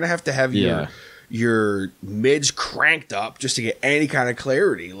 Like you're gonna have your mids cranked up just to get any kind of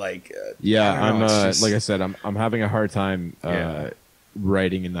clarity. Like I'm like I said, I'm having a hard time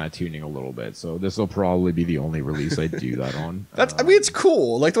writing in that tuning a little bit. So this will probably be the only release I do that on. I mean, it's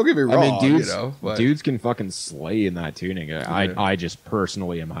cool. Like don't get me wrong. I mean, dudes can fucking slay in that tuning. I just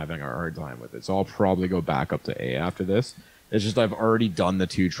personally am having a hard time with it. So I'll probably go back up to A after this. It's just I've already done the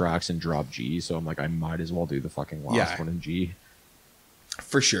 2 tracks in drop G, so I'm like I might as well do the fucking last one in G.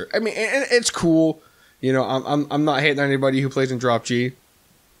 For sure. I mean, and it's cool. I'm not hating on anybody who plays in drop G.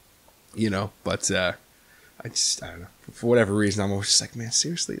 But I don't know. For whatever reason, I'm always just like, man,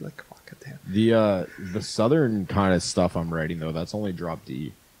 seriously, like, come on, goddamn. The southern kind of stuff I'm writing though, that's only drop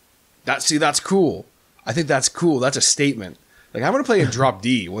D. That's cool. I think that's cool. That's a statement. Like, I'm gonna play in drop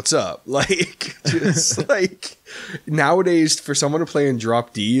D. What's up? Like, just like nowadays, for someone to play in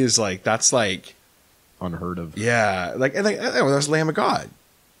drop D is like that's like unheard of. Yeah, like that was Lamb of God.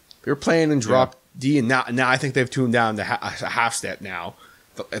 They were playing in drop D, and now I think they've tuned down to a half step now.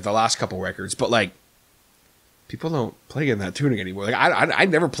 The last couple records, but like. People don't play in that tuning anymore. Like I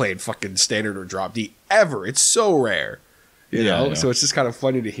never played fucking standard or drop D ever. It's so rare, you know. Yeah. So it's just kind of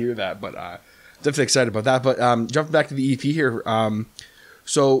funny to hear that. But definitely excited about that. But jumping back to the EP here.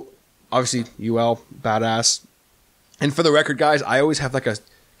 So obviously UL badass, and for the record, guys, I always have like a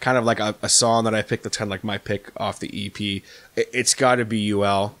kind of like a song that I pick that's kind of like my pick off the EP. It's got to be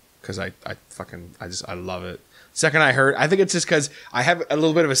UL because I love it. Second I heard, I think it's just because I have a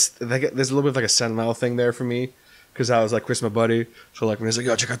little bit of there's a little bit of like a sentimental thing there for me because I was like Chris, my buddy. So like when he's like,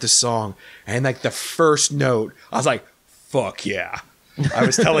 yo, check out this song, and like the first note, I was like, fuck yeah. I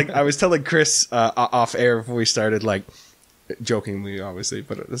was telling Chris off air before we started, like jokingly, obviously,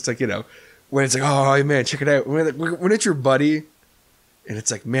 but it's like when it's like, oh man, check it out. When it's your buddy, and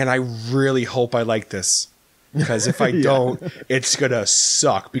it's like, man, I really hope I like this. Because if I don't, it's gonna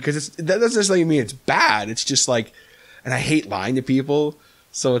suck. Because that doesn't necessarily mean it's bad. It's just like, and I hate lying to people.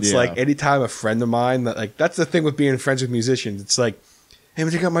 So it's like anytime a friend of mine that's the thing with being friends with musicians. It's like, hey,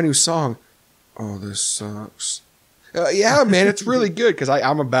 man, check out my new song. Oh, this sucks. Yeah, man, it's really good because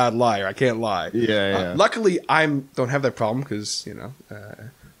I'm a bad liar. I can't lie. Yeah. Luckily, don't have that problem because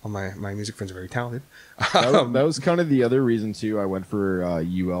all my music friends are very talented. That was kind of the other reason too. I went for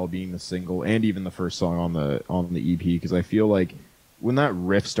UL being the single and even the first song on the EP because I feel like when that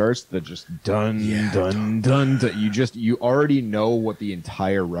riff starts, that just dun, you already know what the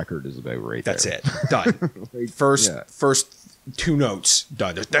entire record is about right That's there. it. Done. First 2 notes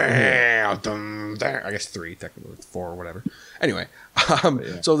done. Just dun, I guess 3, technically 4 or whatever. Anyway,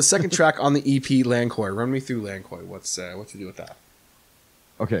 so the second track on the EP, Landkoi. Run me through Landkoi. What's to do with that?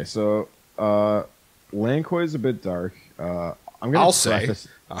 Okay, so Landkoi is a bit dark. I'll say that's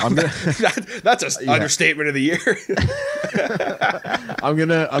an understatement of the year. I'm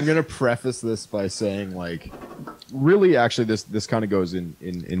gonna preface this by saying, like, really, actually, this kind of goes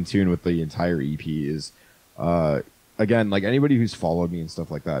in tune with the entire EP. Is again, like anybody who's followed me and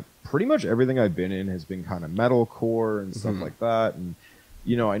stuff like that, pretty much everything I've been in has been kind of metalcore and stuff like that. And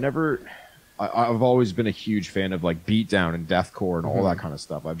I've always been a huge fan of like beatdown and deathcore and all that kind of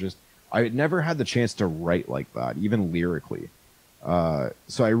stuff. I never had the chance to write like that, even lyrically.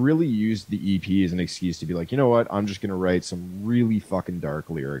 So I really used the EP as an excuse to be like, you know what, I'm just going to write some really fucking dark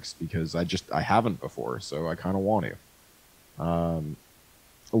lyrics because I haven't before, so I kind of want to.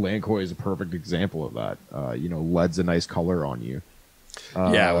 Landkoi is a perfect example of that. Lead's a nice color on you.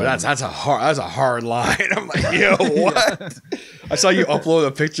 Yeah, well, that's a hard line. I'm like, yo, what? I saw you upload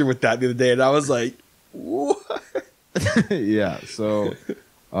a picture with that the other day, and I was like, what? Yeah, so...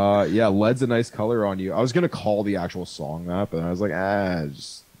 lead's a nice color on you. I was gonna call the actual song that, but I was like, I'll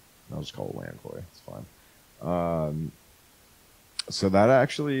just call it Landkoi. It's fine. So that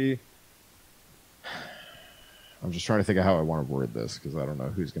actually, I'm just trying to think of how I want to word this because I don't know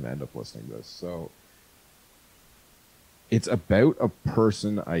who's gonna end up listening to this. So it's about a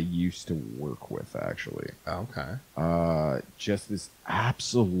person I used to work with, actually. Okay. Just this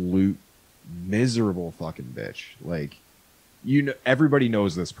absolute miserable fucking bitch. Like, everybody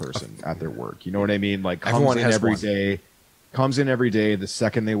knows this person at their work. You know what I mean? Like, comes in every day. The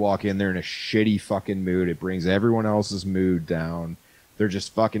second they walk in, they're in a shitty fucking mood. It brings everyone else's mood down. They're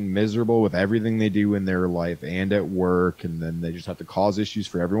just fucking miserable with everything they do in their life and at work. And then they just have to cause issues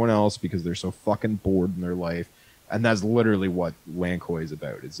for everyone else because they're so fucking bored in their life. And that's literally what Landkoi is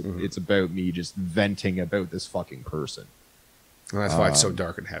about. It's about me just venting about this fucking person. Well, that's why it's so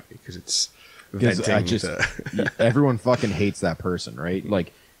dark and heavy, because it's everyone fucking hates that person, right?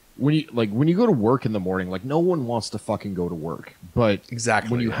 Like when you go to work in the morning, like no one wants to fucking go to work, but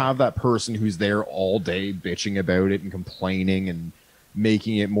when you have that person who's there all day bitching about it and complaining and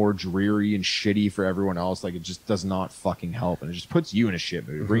making it more dreary and shitty for everyone else, like it just does not fucking help, and it just puts you in a shit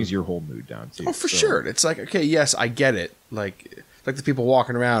mood. It brings your whole mood down too. Oh, for sure. It's like, okay, yes, I get it. Like the people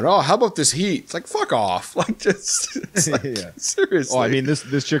walking around, oh, how about this heat? It's like, fuck off. Like, just like, yeah. Seriously. Oh, I mean,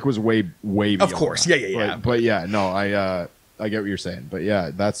 this chick was way beyond of course. that. Yeah. But yeah, no, I get what you're saying. But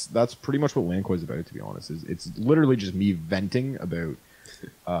yeah, that's pretty much what Landkoi is about, to be honest. It's literally just me venting about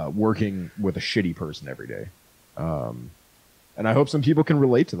working with a shitty person every day. And I hope some people can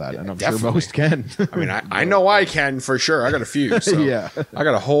relate to that, and I'm sure most can. I mean, I know I can for sure. I got a few. So yeah. I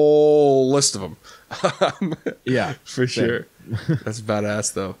got a whole list of them. Yeah, for sure. That's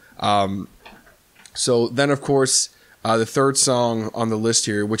badass, though. So then, of course, the third song on the list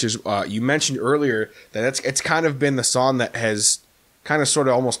here, which is you mentioned earlier that it's kind of been the song that has kind of sort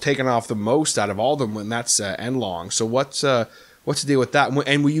of almost taken off the most out of all of them, when that's Endlong. So what's the deal with that?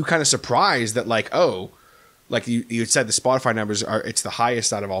 And were you kind of surprised that, like, like you said, the Spotify numbers it's the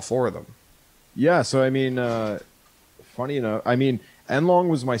highest out of all 4 of them? Yeah, so I mean, funny enough, I mean, Endlong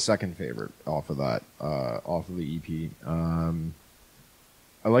was my second favorite off of that, off of the EP.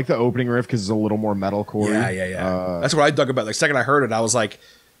 I like the opening riff because it's a little more metalcore. Yeah. That's what I dug about. Like, second I heard it, I was like,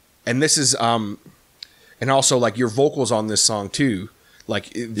 and this is, and also like your vocals on this song too.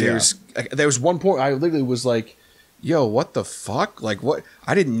 Like, there was one point I literally was like, yo, what the fuck? Like, what?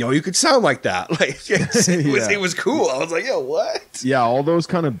 I didn't know you could sound like that. Like, it was cool. I was like, yo, what? Yeah, all those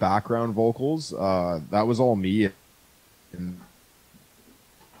kind of background vocals, that was all me. And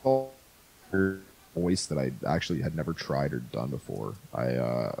voice that I actually had never tried or done before. I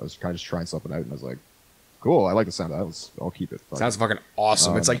was kind of just trying something out, and I was like, cool, I like the sound of that. I'll keep it. Sounds fucking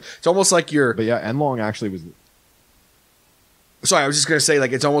awesome. It's almost like you're... But yeah, Endlong actually was... Sorry, I was just gonna say,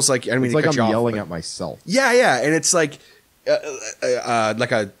 like, it's almost like, I mean, it's like I'm yelling at myself. Yeah, and it's like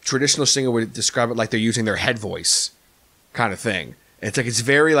a traditional singer would describe it like they're using their head voice, kind of thing. And it's like it's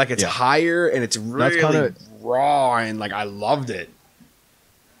very like it's higher and it's really raw, and like I loved it.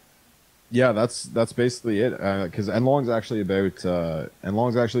 Yeah, that's basically it. Because Enlong's actually about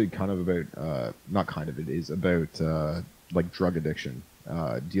Enlong's actually kind of about not kind of, it is about like drug addiction,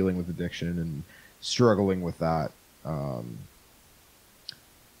 dealing with addiction and struggling with that.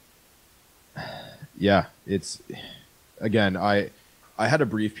 Yeah, it's again, I had a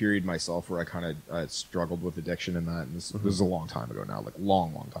brief period myself where I kind of struggled with addiction and that, and this is a long time ago now, like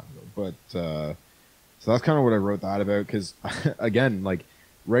long time ago. But so that's kind of what I wrote that about, because again, like,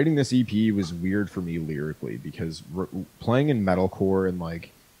 writing this EP was weird for me lyrically, because playing in metalcore and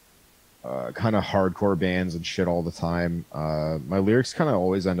like kind of hardcore bands and shit all the time, my lyrics kind of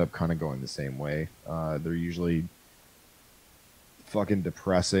always end up kind of going the same way. They're usually fucking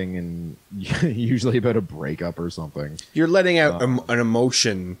depressing and usually about a breakup or something. You're letting out an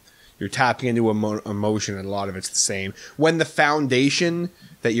emotion. You're tapping into emotion, and a lot of it's the same. When the foundation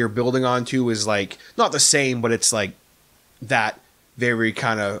that you're building onto is like not the same, but it's like that very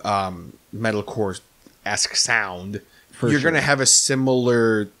kind of metalcore-esque sound, you're going to have a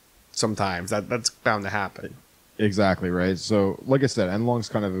similar sometimes. That's bound to happen. Exactly, right? So, like I said, Enlong's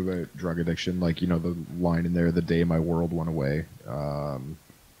kind of about drug addiction. Like, you know, the line in there, the day my world went away.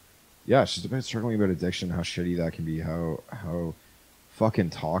 Yeah, it's just about struggling about addiction, how shitty that can be, how fucking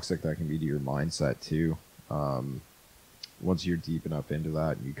toxic that can be to your mindset, too. Once you're deep enough into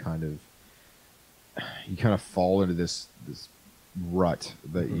that, you kind of fall into this rut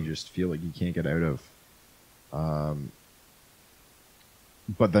that you just feel like you can't get out of.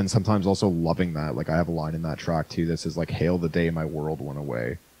 But then sometimes also loving that. Like, I have a line in that track too that says like, "Hail the day my world went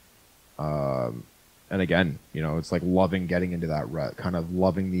away." And again, you know, it's like loving getting into that rut, kind of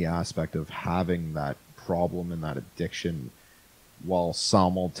loving the aspect of having that problem and that addiction while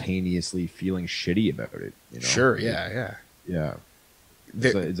simultaneously feeling shitty about it. You know? Sure, yeah.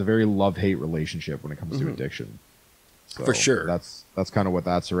 It's a very love-hate relationship when it comes to addiction. So for sure. That's kind of what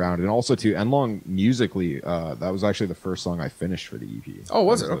that's around. And also, too, Enlong musically, that was actually the first song I finished for the EP. Oh,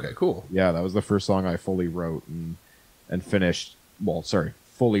 was it? Okay, cool. Yeah, that was the first song I fully wrote and finished. Well, sorry,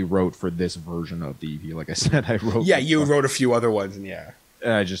 fully wrote for this version of the EP. Like I said, I wrote... Yeah, you wrote a few other ones, and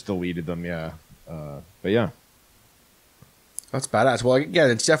I just deleted them, yeah. But yeah. That's badass. Well, again,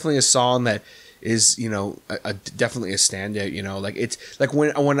 it's definitely a song that is, you know, definitely a standout. You know, like it's like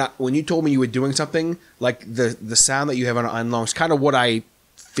when you told me you were doing something, like the sound that you have on Unlong is kind of what I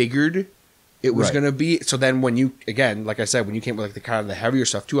figured it was gonna be. So then when you, again, like I said, when you came with like the kind of the heavier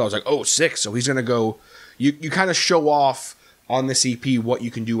stuff too, I was like, oh, sick. So he's gonna go. You kind of show off on this EP what you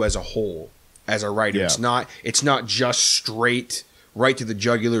can do as a whole as a writer. Yeah. It's not just straight right to the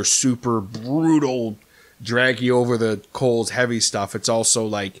jugular, super brutal, drag you over the coals, heavy stuff. It's also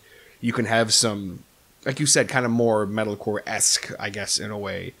like you can have some, like you said, kind of more metalcore-esque, I guess, in a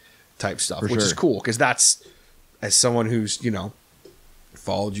way, type stuff, which is cool, because that's, as someone who's, you know,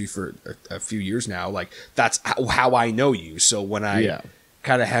 followed you for a few years now, like, that's how I know you. So when I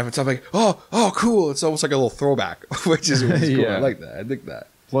kind of have it, something like, oh, cool, it's almost like a little throwback, which is cool. Yeah. I like that. I think that.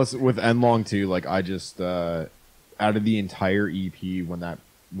 Plus, with Enlong, too, like, I just, out of the entire EP, when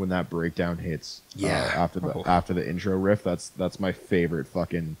that breakdown hits, after the intro riff, that's my favorite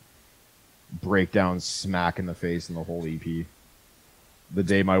fucking breakdown smack in the face in the whole EP. The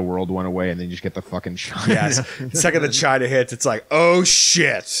day my world went away, and then you just get the fucking China. Yes. The second the China hits, it's like, oh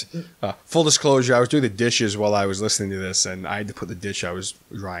shit. Full disclosure, I was doing the dishes while I was listening to this, and I had to put the dish I was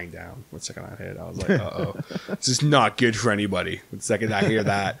drying down. One second I hit, I was like, uh-oh. This is not good for anybody. The second I hear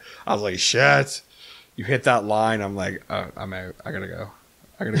that, I was like, shit. You hit that line, I'm like, I'm out. I gotta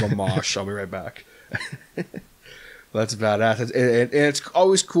go mosh. I'll be right back. That's badass. And it's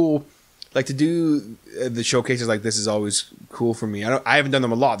always cool. Like, to do the showcases like this is always cool for me. I haven't done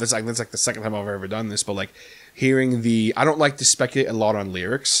them a lot. That's like the second time I've ever done this. But like hearing I don't like to speculate a lot on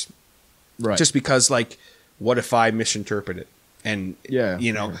lyrics, right? Just because, like, what if I misinterpret it? And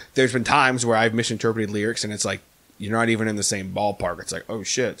you know, there's been times where I've misinterpreted lyrics, and it's like you're not even in the same ballpark. It's like, oh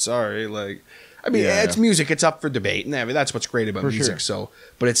shit, sorry. Like, I mean, it's music. It's up for debate, and I mean, that's what's great about music. Sure. So,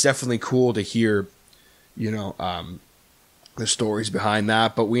 but it's definitely cool to hear, you know, the stories behind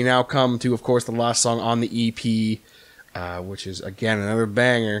that. But we now come to, of course, the last song on the EP, which is, again, another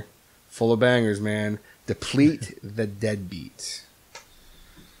banger, full of bangers, man. Deplete the Deadbeat.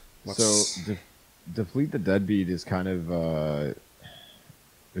 Deplete the Deadbeat is kind of,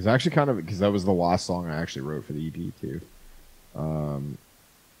 it's actually kind of, because that was the last song I actually wrote for the EP, too.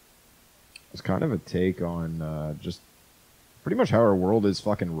 It's kind of a take on just pretty much how our world is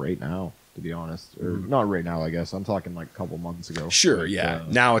fucking right now, to be honest. Or not right now, I guess. I'm talking like a couple months ago. Sure, but, yeah.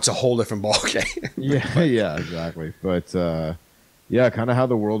 Now it's a whole different ballgame. yeah, exactly. But yeah, kind of how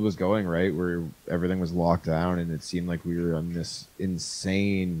the world was going, right? Where everything was locked down, and it seemed like we were on this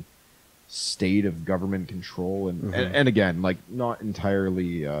insane state of government control, and again, like, not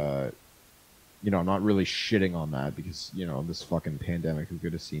entirely, I'm not really shitting on that, because, this fucking pandemic, who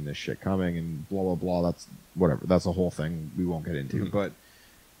could have seen this shit coming, and blah, blah, blah. That's whatever. That's a whole thing we won't get into. But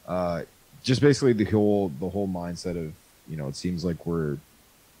just basically the whole mindset of, it seems like we're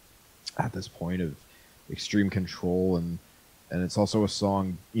at this point of extreme control, and it's also a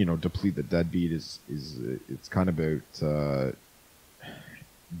song, Deplete the Deadbeat is it's kind of about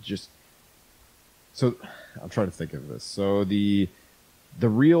just, so I'm trying to think of this. So the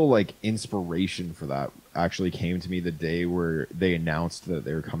real, like, inspiration for that actually came to me the day where they announced that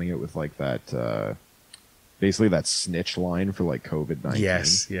they were coming out with, like, that basically that snitch line for, like, COVID-19.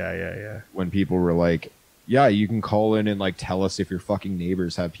 Yes. Yeah. When people were like, yeah, you can call in and, like, tell us if your fucking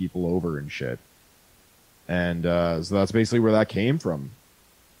neighbors have people over and shit. And so that's basically where that came from.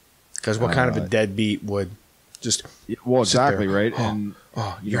 Because what kind of a deadbeat would just... Well, exactly, right? And,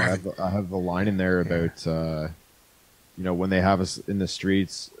 I have the line in there about... when they have us in the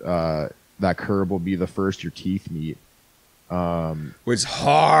streets, that curb will be the first your teeth meet. It's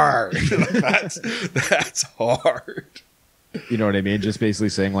hard. that's hard. You know what I mean? Just basically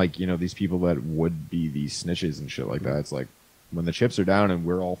saying, like, these people that would be these snitches and shit like that. It's like, when the chips are down and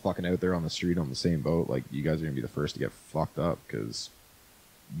we're all fucking out there on the street on the same boat, like, you guys are gonna be the first to get fucked up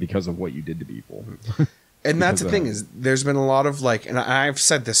because of what you did to people. And that's the thing, is there's been a lot of, like, and I've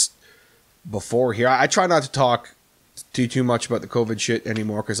said this before here. I try not to talk too much about the COVID shit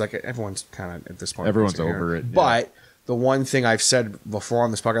anymore, because, like, everyone's kind of at this point. Everyone's over it. But the one thing I've said before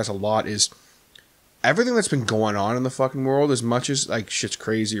on this podcast a lot is everything that's been going on in the fucking world, as much as, like, shit's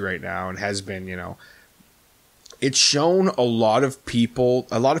crazy right now and has been, it's shown a lot of people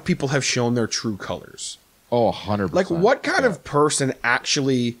have shown their true colors. Oh, 100%. Like, what kind of person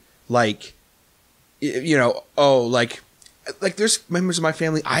actually, like, like there's members of my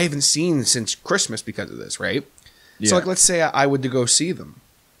family I haven't seen since Christmas because of this, right? Yeah. So, like, let's say I would to go see them.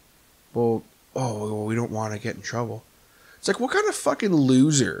 Well, we don't want to get in trouble. It's like, what kind of fucking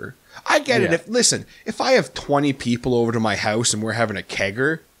loser? I get it. If I have 20 people over to my house and we're having a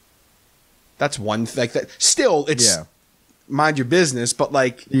kegger, that's one thing. Like, that. Still, it's mind your business, but,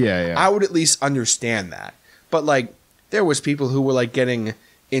 like, I would at least understand that. But, like, there was people who were, like, getting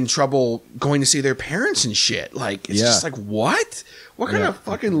in trouble going to see their parents and shit. Like, it's just like, what? What kind of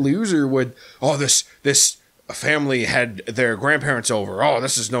fucking loser would, this family had their grandparents over. Oh,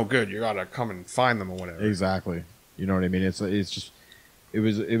 this is no good. You gotta come and find them or whatever. Exactly. You know what I mean? It's just, it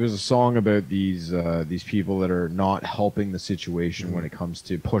was a song about these people that are not helping the situation when it comes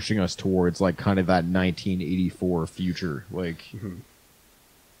to pushing us towards, like, kind of that 1984 future. Like,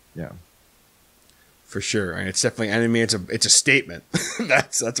 yeah. For sure. And it's definitely, I mean, it's a statement.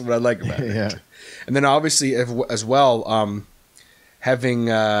 That's what I like about it. Yeah. And then obviously as well, having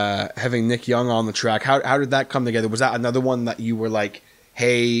Nick Young on the track, how did that come together? Was that another one that you were like,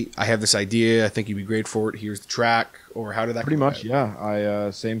 hey, I have this idea, I think you'd be great for it, here's the track? Or how did that pretty much together? Yeah,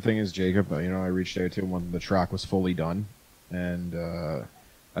 I same thing as Jacob. I reached out to him when the track was fully done, and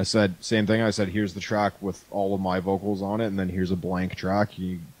I said same thing. I said, here's the track with all of my vocals on it, and then here's a blank track.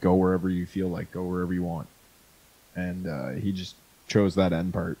 You go wherever you feel like, go wherever you want. And he just chose that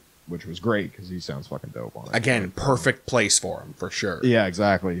end part, which was great because he sounds fucking dope on it. Again, perfect place for him, for sure. Yeah,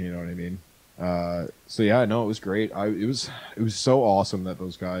 exactly. You know what I mean? So yeah, no, it was great. It was so awesome that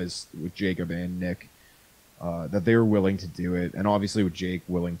those guys with Jacob and Nick, that they were willing to do it, and obviously with Jake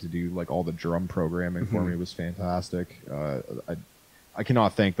willing to do, like, all the drum programming for me was fantastic. I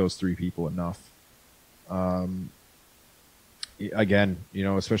cannot thank those three people enough. Again,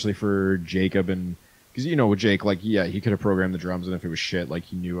 especially for Jacob, and because with Jake, like, yeah, he could have programmed the drums, and if it was shit, like,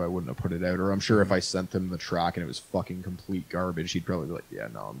 he knew I wouldn't have put it out. Or I'm sure if I sent him the track and it was fucking complete garbage, he'd probably be like, yeah,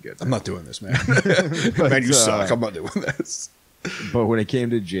 no, I'm good. I'm not doing this, man. Man, you suck. I'm not doing this. But when it came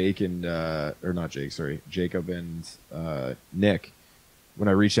to Jake and Jacob and Nick, when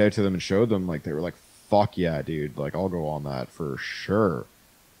I reached out to them and showed them, like, they were like, fuck yeah, dude, like, I'll go on that for sure.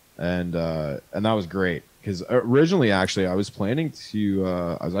 And that was great. Because originally, actually, I was planning to,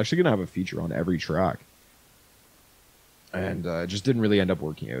 I was actually going to have a feature on every track. And it just didn't really end up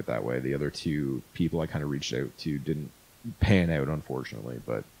working out that way. The other two people I kind of reached out to didn't pan out, unfortunately.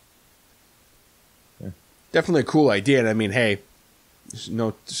 But, yeah. Definitely a cool idea. And I mean, hey, there's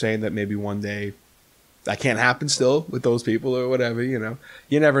no saying that maybe one day that can't happen still with those people or whatever, You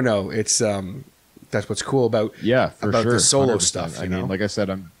never know. It's, that's what's cool about, the solo 100%. stuff. I mean, like I said,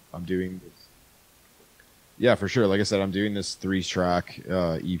 I'm doing this. Yeah, for sure. Like I said, I'm doing this 3-track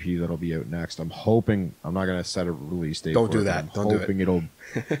EP that'll be out next. I'm not going to set a release date. Don't do that. Don't do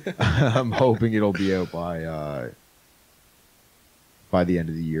it. I'm hoping it'll be out by by the end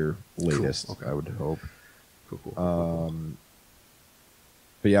of the year latest. Cool. Okay. I would hope. Cool.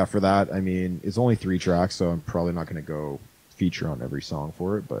 But yeah, for that, I mean, it's only 3 tracks, so I'm probably not going to go feature on every song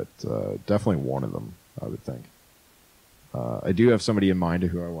for it, but definitely one of them, I would think. I do have somebody in mind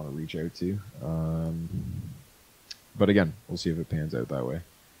who I want to reach out to. But again, we'll see if it pans out that way.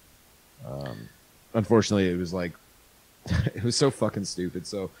 Unfortunately, it was like, it was so fucking stupid.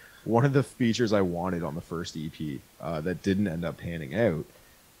 So one of the features I wanted on the first EP that didn't end up panning out,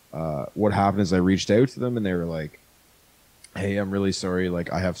 what happened is I reached out to them and they were like, hey, I'm really sorry.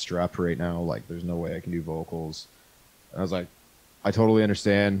 Like, I have strep right now. Like, there's no way I can do vocals. And I was like, I totally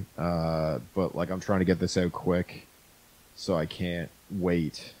understand. But like, I'm trying to get this out quick, so I can't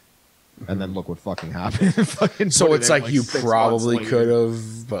wait. And then look what fucking happened. So it's like you probably could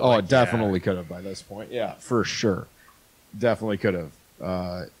have. But oh, definitely could have by this point. Yeah, for sure. Definitely could have.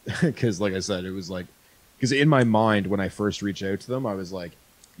 Because like I said, it was like, because in my mind, when I first reached out to them, I was like,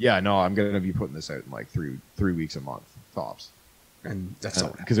 yeah, no, I'm going to be putting this out in like three weeks a month, tops. And that's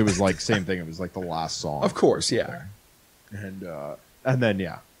all. Because it was like, same thing. It was like the last song. Of course, yeah. And then,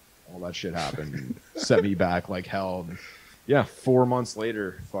 yeah, all that shit happened and set me back like hell. And, yeah, 4 months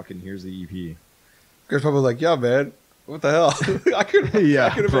later, fucking here's the EP. You're probably like, yeah, man, what the hell? I could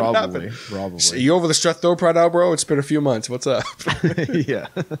have probably. So you over the strep throat right now, bro? It's been a few months. What's up? Yeah.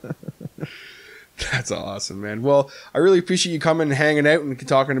 That's awesome, man. Well, I really appreciate you coming and hanging out and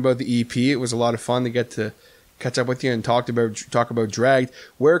talking about the EP. It was a lot of fun to get to catch up with you and talk about Dragged.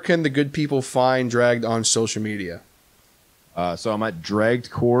 Where can the good people find Dragged on social media? So I'm at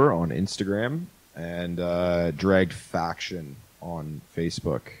Dragged Core on Instagram and Dragged Faction on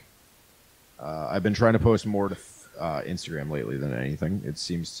Facebook. I've been trying to post more to Instagram lately than anything. It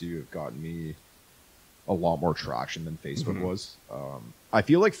seems to have gotten me a lot more traction than Facebook was. I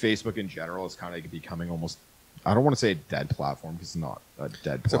feel like Facebook in general is kind of becoming almost, I don't want to say a dead platform because it's not a dead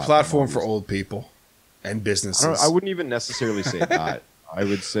platform. It's a platform for old people and businesses. I wouldn't even necessarily say that. I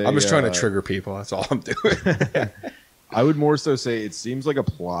would say I'm just trying to trigger people. That's all I'm doing. I would more so say it seems like a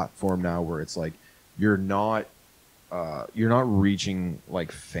platform now where it's like you're not reaching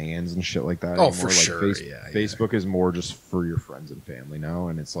like fans and shit like that Oh, anymore. for like sure. Facebook is more just for your friends and family now,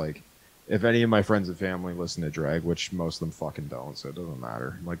 and it's like if any of my friends and family listen to drag, which most of them fucking don't, so it doesn't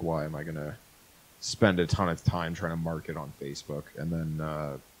matter. Like, why am I gonna spend a ton of time trying to market on Facebook? And then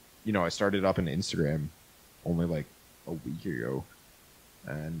I started up an Instagram only like a week ago,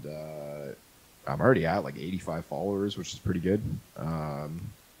 and I'm already at like 85 followers, which is pretty good.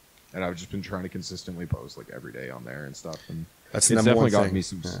 And I've just been trying to consistently post like every day on there and stuff. And That's the number one thing. Gotten me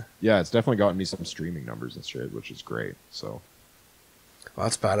some, it's definitely gotten me some streaming numbers and shit, which is great. So, well,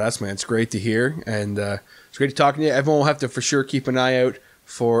 that's badass, man. It's great to hear, and it's great to talk to you. Everyone will have to for sure keep an eye out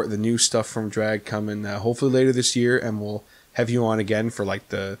for the new stuff from Drag coming hopefully later this year, and we'll have you on again for like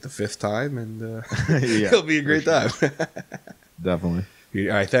the 5th time, and it'll be a great time. Definitely.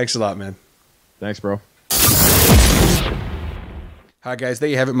 All right, thanks a lot, man. Thanks, bro. Hi, guys. There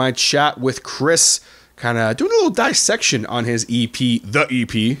you have it. My chat with Chris, kind of doing a little dissection on his EP, the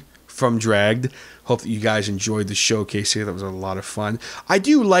EP from Dragged. Hope that you guys enjoyed the showcase here. That was a lot of fun. I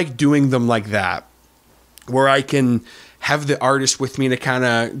do like doing them like that, where I can have the artist with me to kind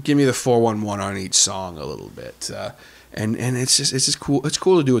of give me the 411 on each song a little bit, and it's just cool. It's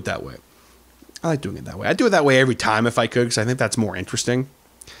cool to do it that way. I like doing it that way. I do it that way every time if I could, because I think that's more interesting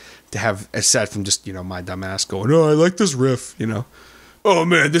to have a set from just my dumb ass going, oh, I like this riff, Oh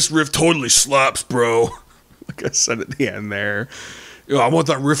man, this riff totally slaps, bro. Like I said at the end there. I want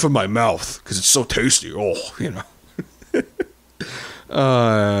that riff in my mouth because it's so tasty.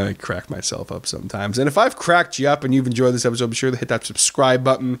 I crack myself up sometimes. And if I've cracked you up and you've enjoyed this episode, be sure to hit that subscribe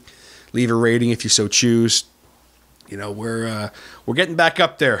button. Leave a rating if you so choose. We're getting back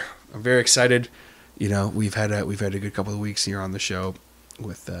up there. I'm very excited. We've had a good couple of weeks here on the show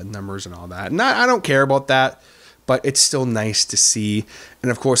with numbers and all that. And I don't care about that, but it's still nice to see.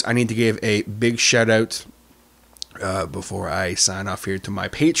 And of course, I need to give a big shout out before I sign off here to my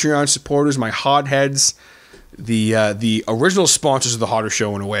Patreon supporters, my hotheads, the original sponsors of the Hodder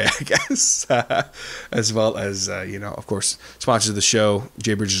Show in a way, I guess, as well as of course, sponsors of the show: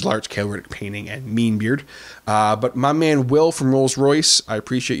 J Bridges Larch, Calritic Painting, and Meanbeard. But my man Will from Rolls Royce, I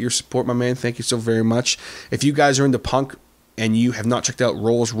appreciate your support, my man. Thank you so very much. If you guys are into punk and you have not checked out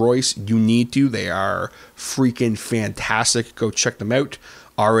Rolls Royce, you need to. They are freaking fantastic. Go check them out.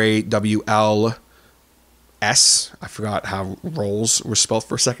 RAWLS. I forgot how Rolls were spelled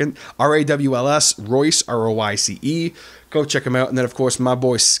for a second. RAWLS, Royce, ROYCE. Go check him out. And then, of course, my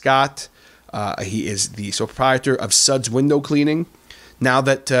boy Scott. He is the sole proprietor of Suds Window Cleaning. Now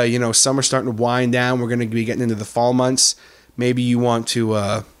that, summer's starting to wind down, we're going to be getting into the fall months. maybe you want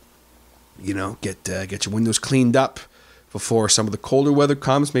to, get your windows cleaned up before some of the colder weather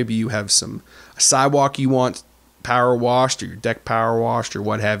comes. Maybe you have a sidewalk you want power washed, or your deck power washed, or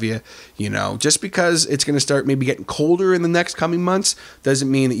what have you. Just because it's going to start maybe getting colder in the next coming months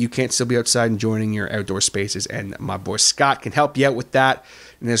doesn't mean that you can't still be outside enjoying your outdoor spaces. And my boy Scott can help you out with that.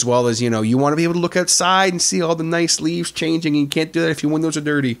 And as well as, you want to be able to look outside and see all the nice leaves changing, and you can't do that if your windows are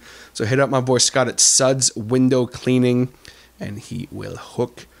dirty. So hit up my boy Scott at Suds Window Cleaning, and he will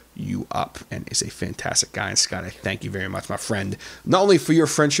hook you up, and is a fantastic guy. And Scott, I thank you very much, my friend, not only for your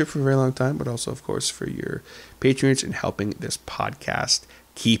friendship for a very long time, but also, of course, for your patronage and helping this podcast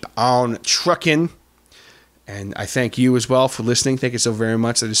keep on trucking. And I thank you as well for listening. Thank you so very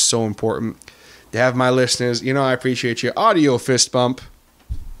much. That is so important to have my listeners. I appreciate your audio fist bump.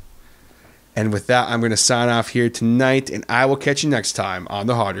 And with that, I'm going to sign off here tonight, and I will catch you next time on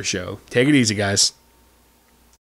The Hodder Show. Take it easy, guys.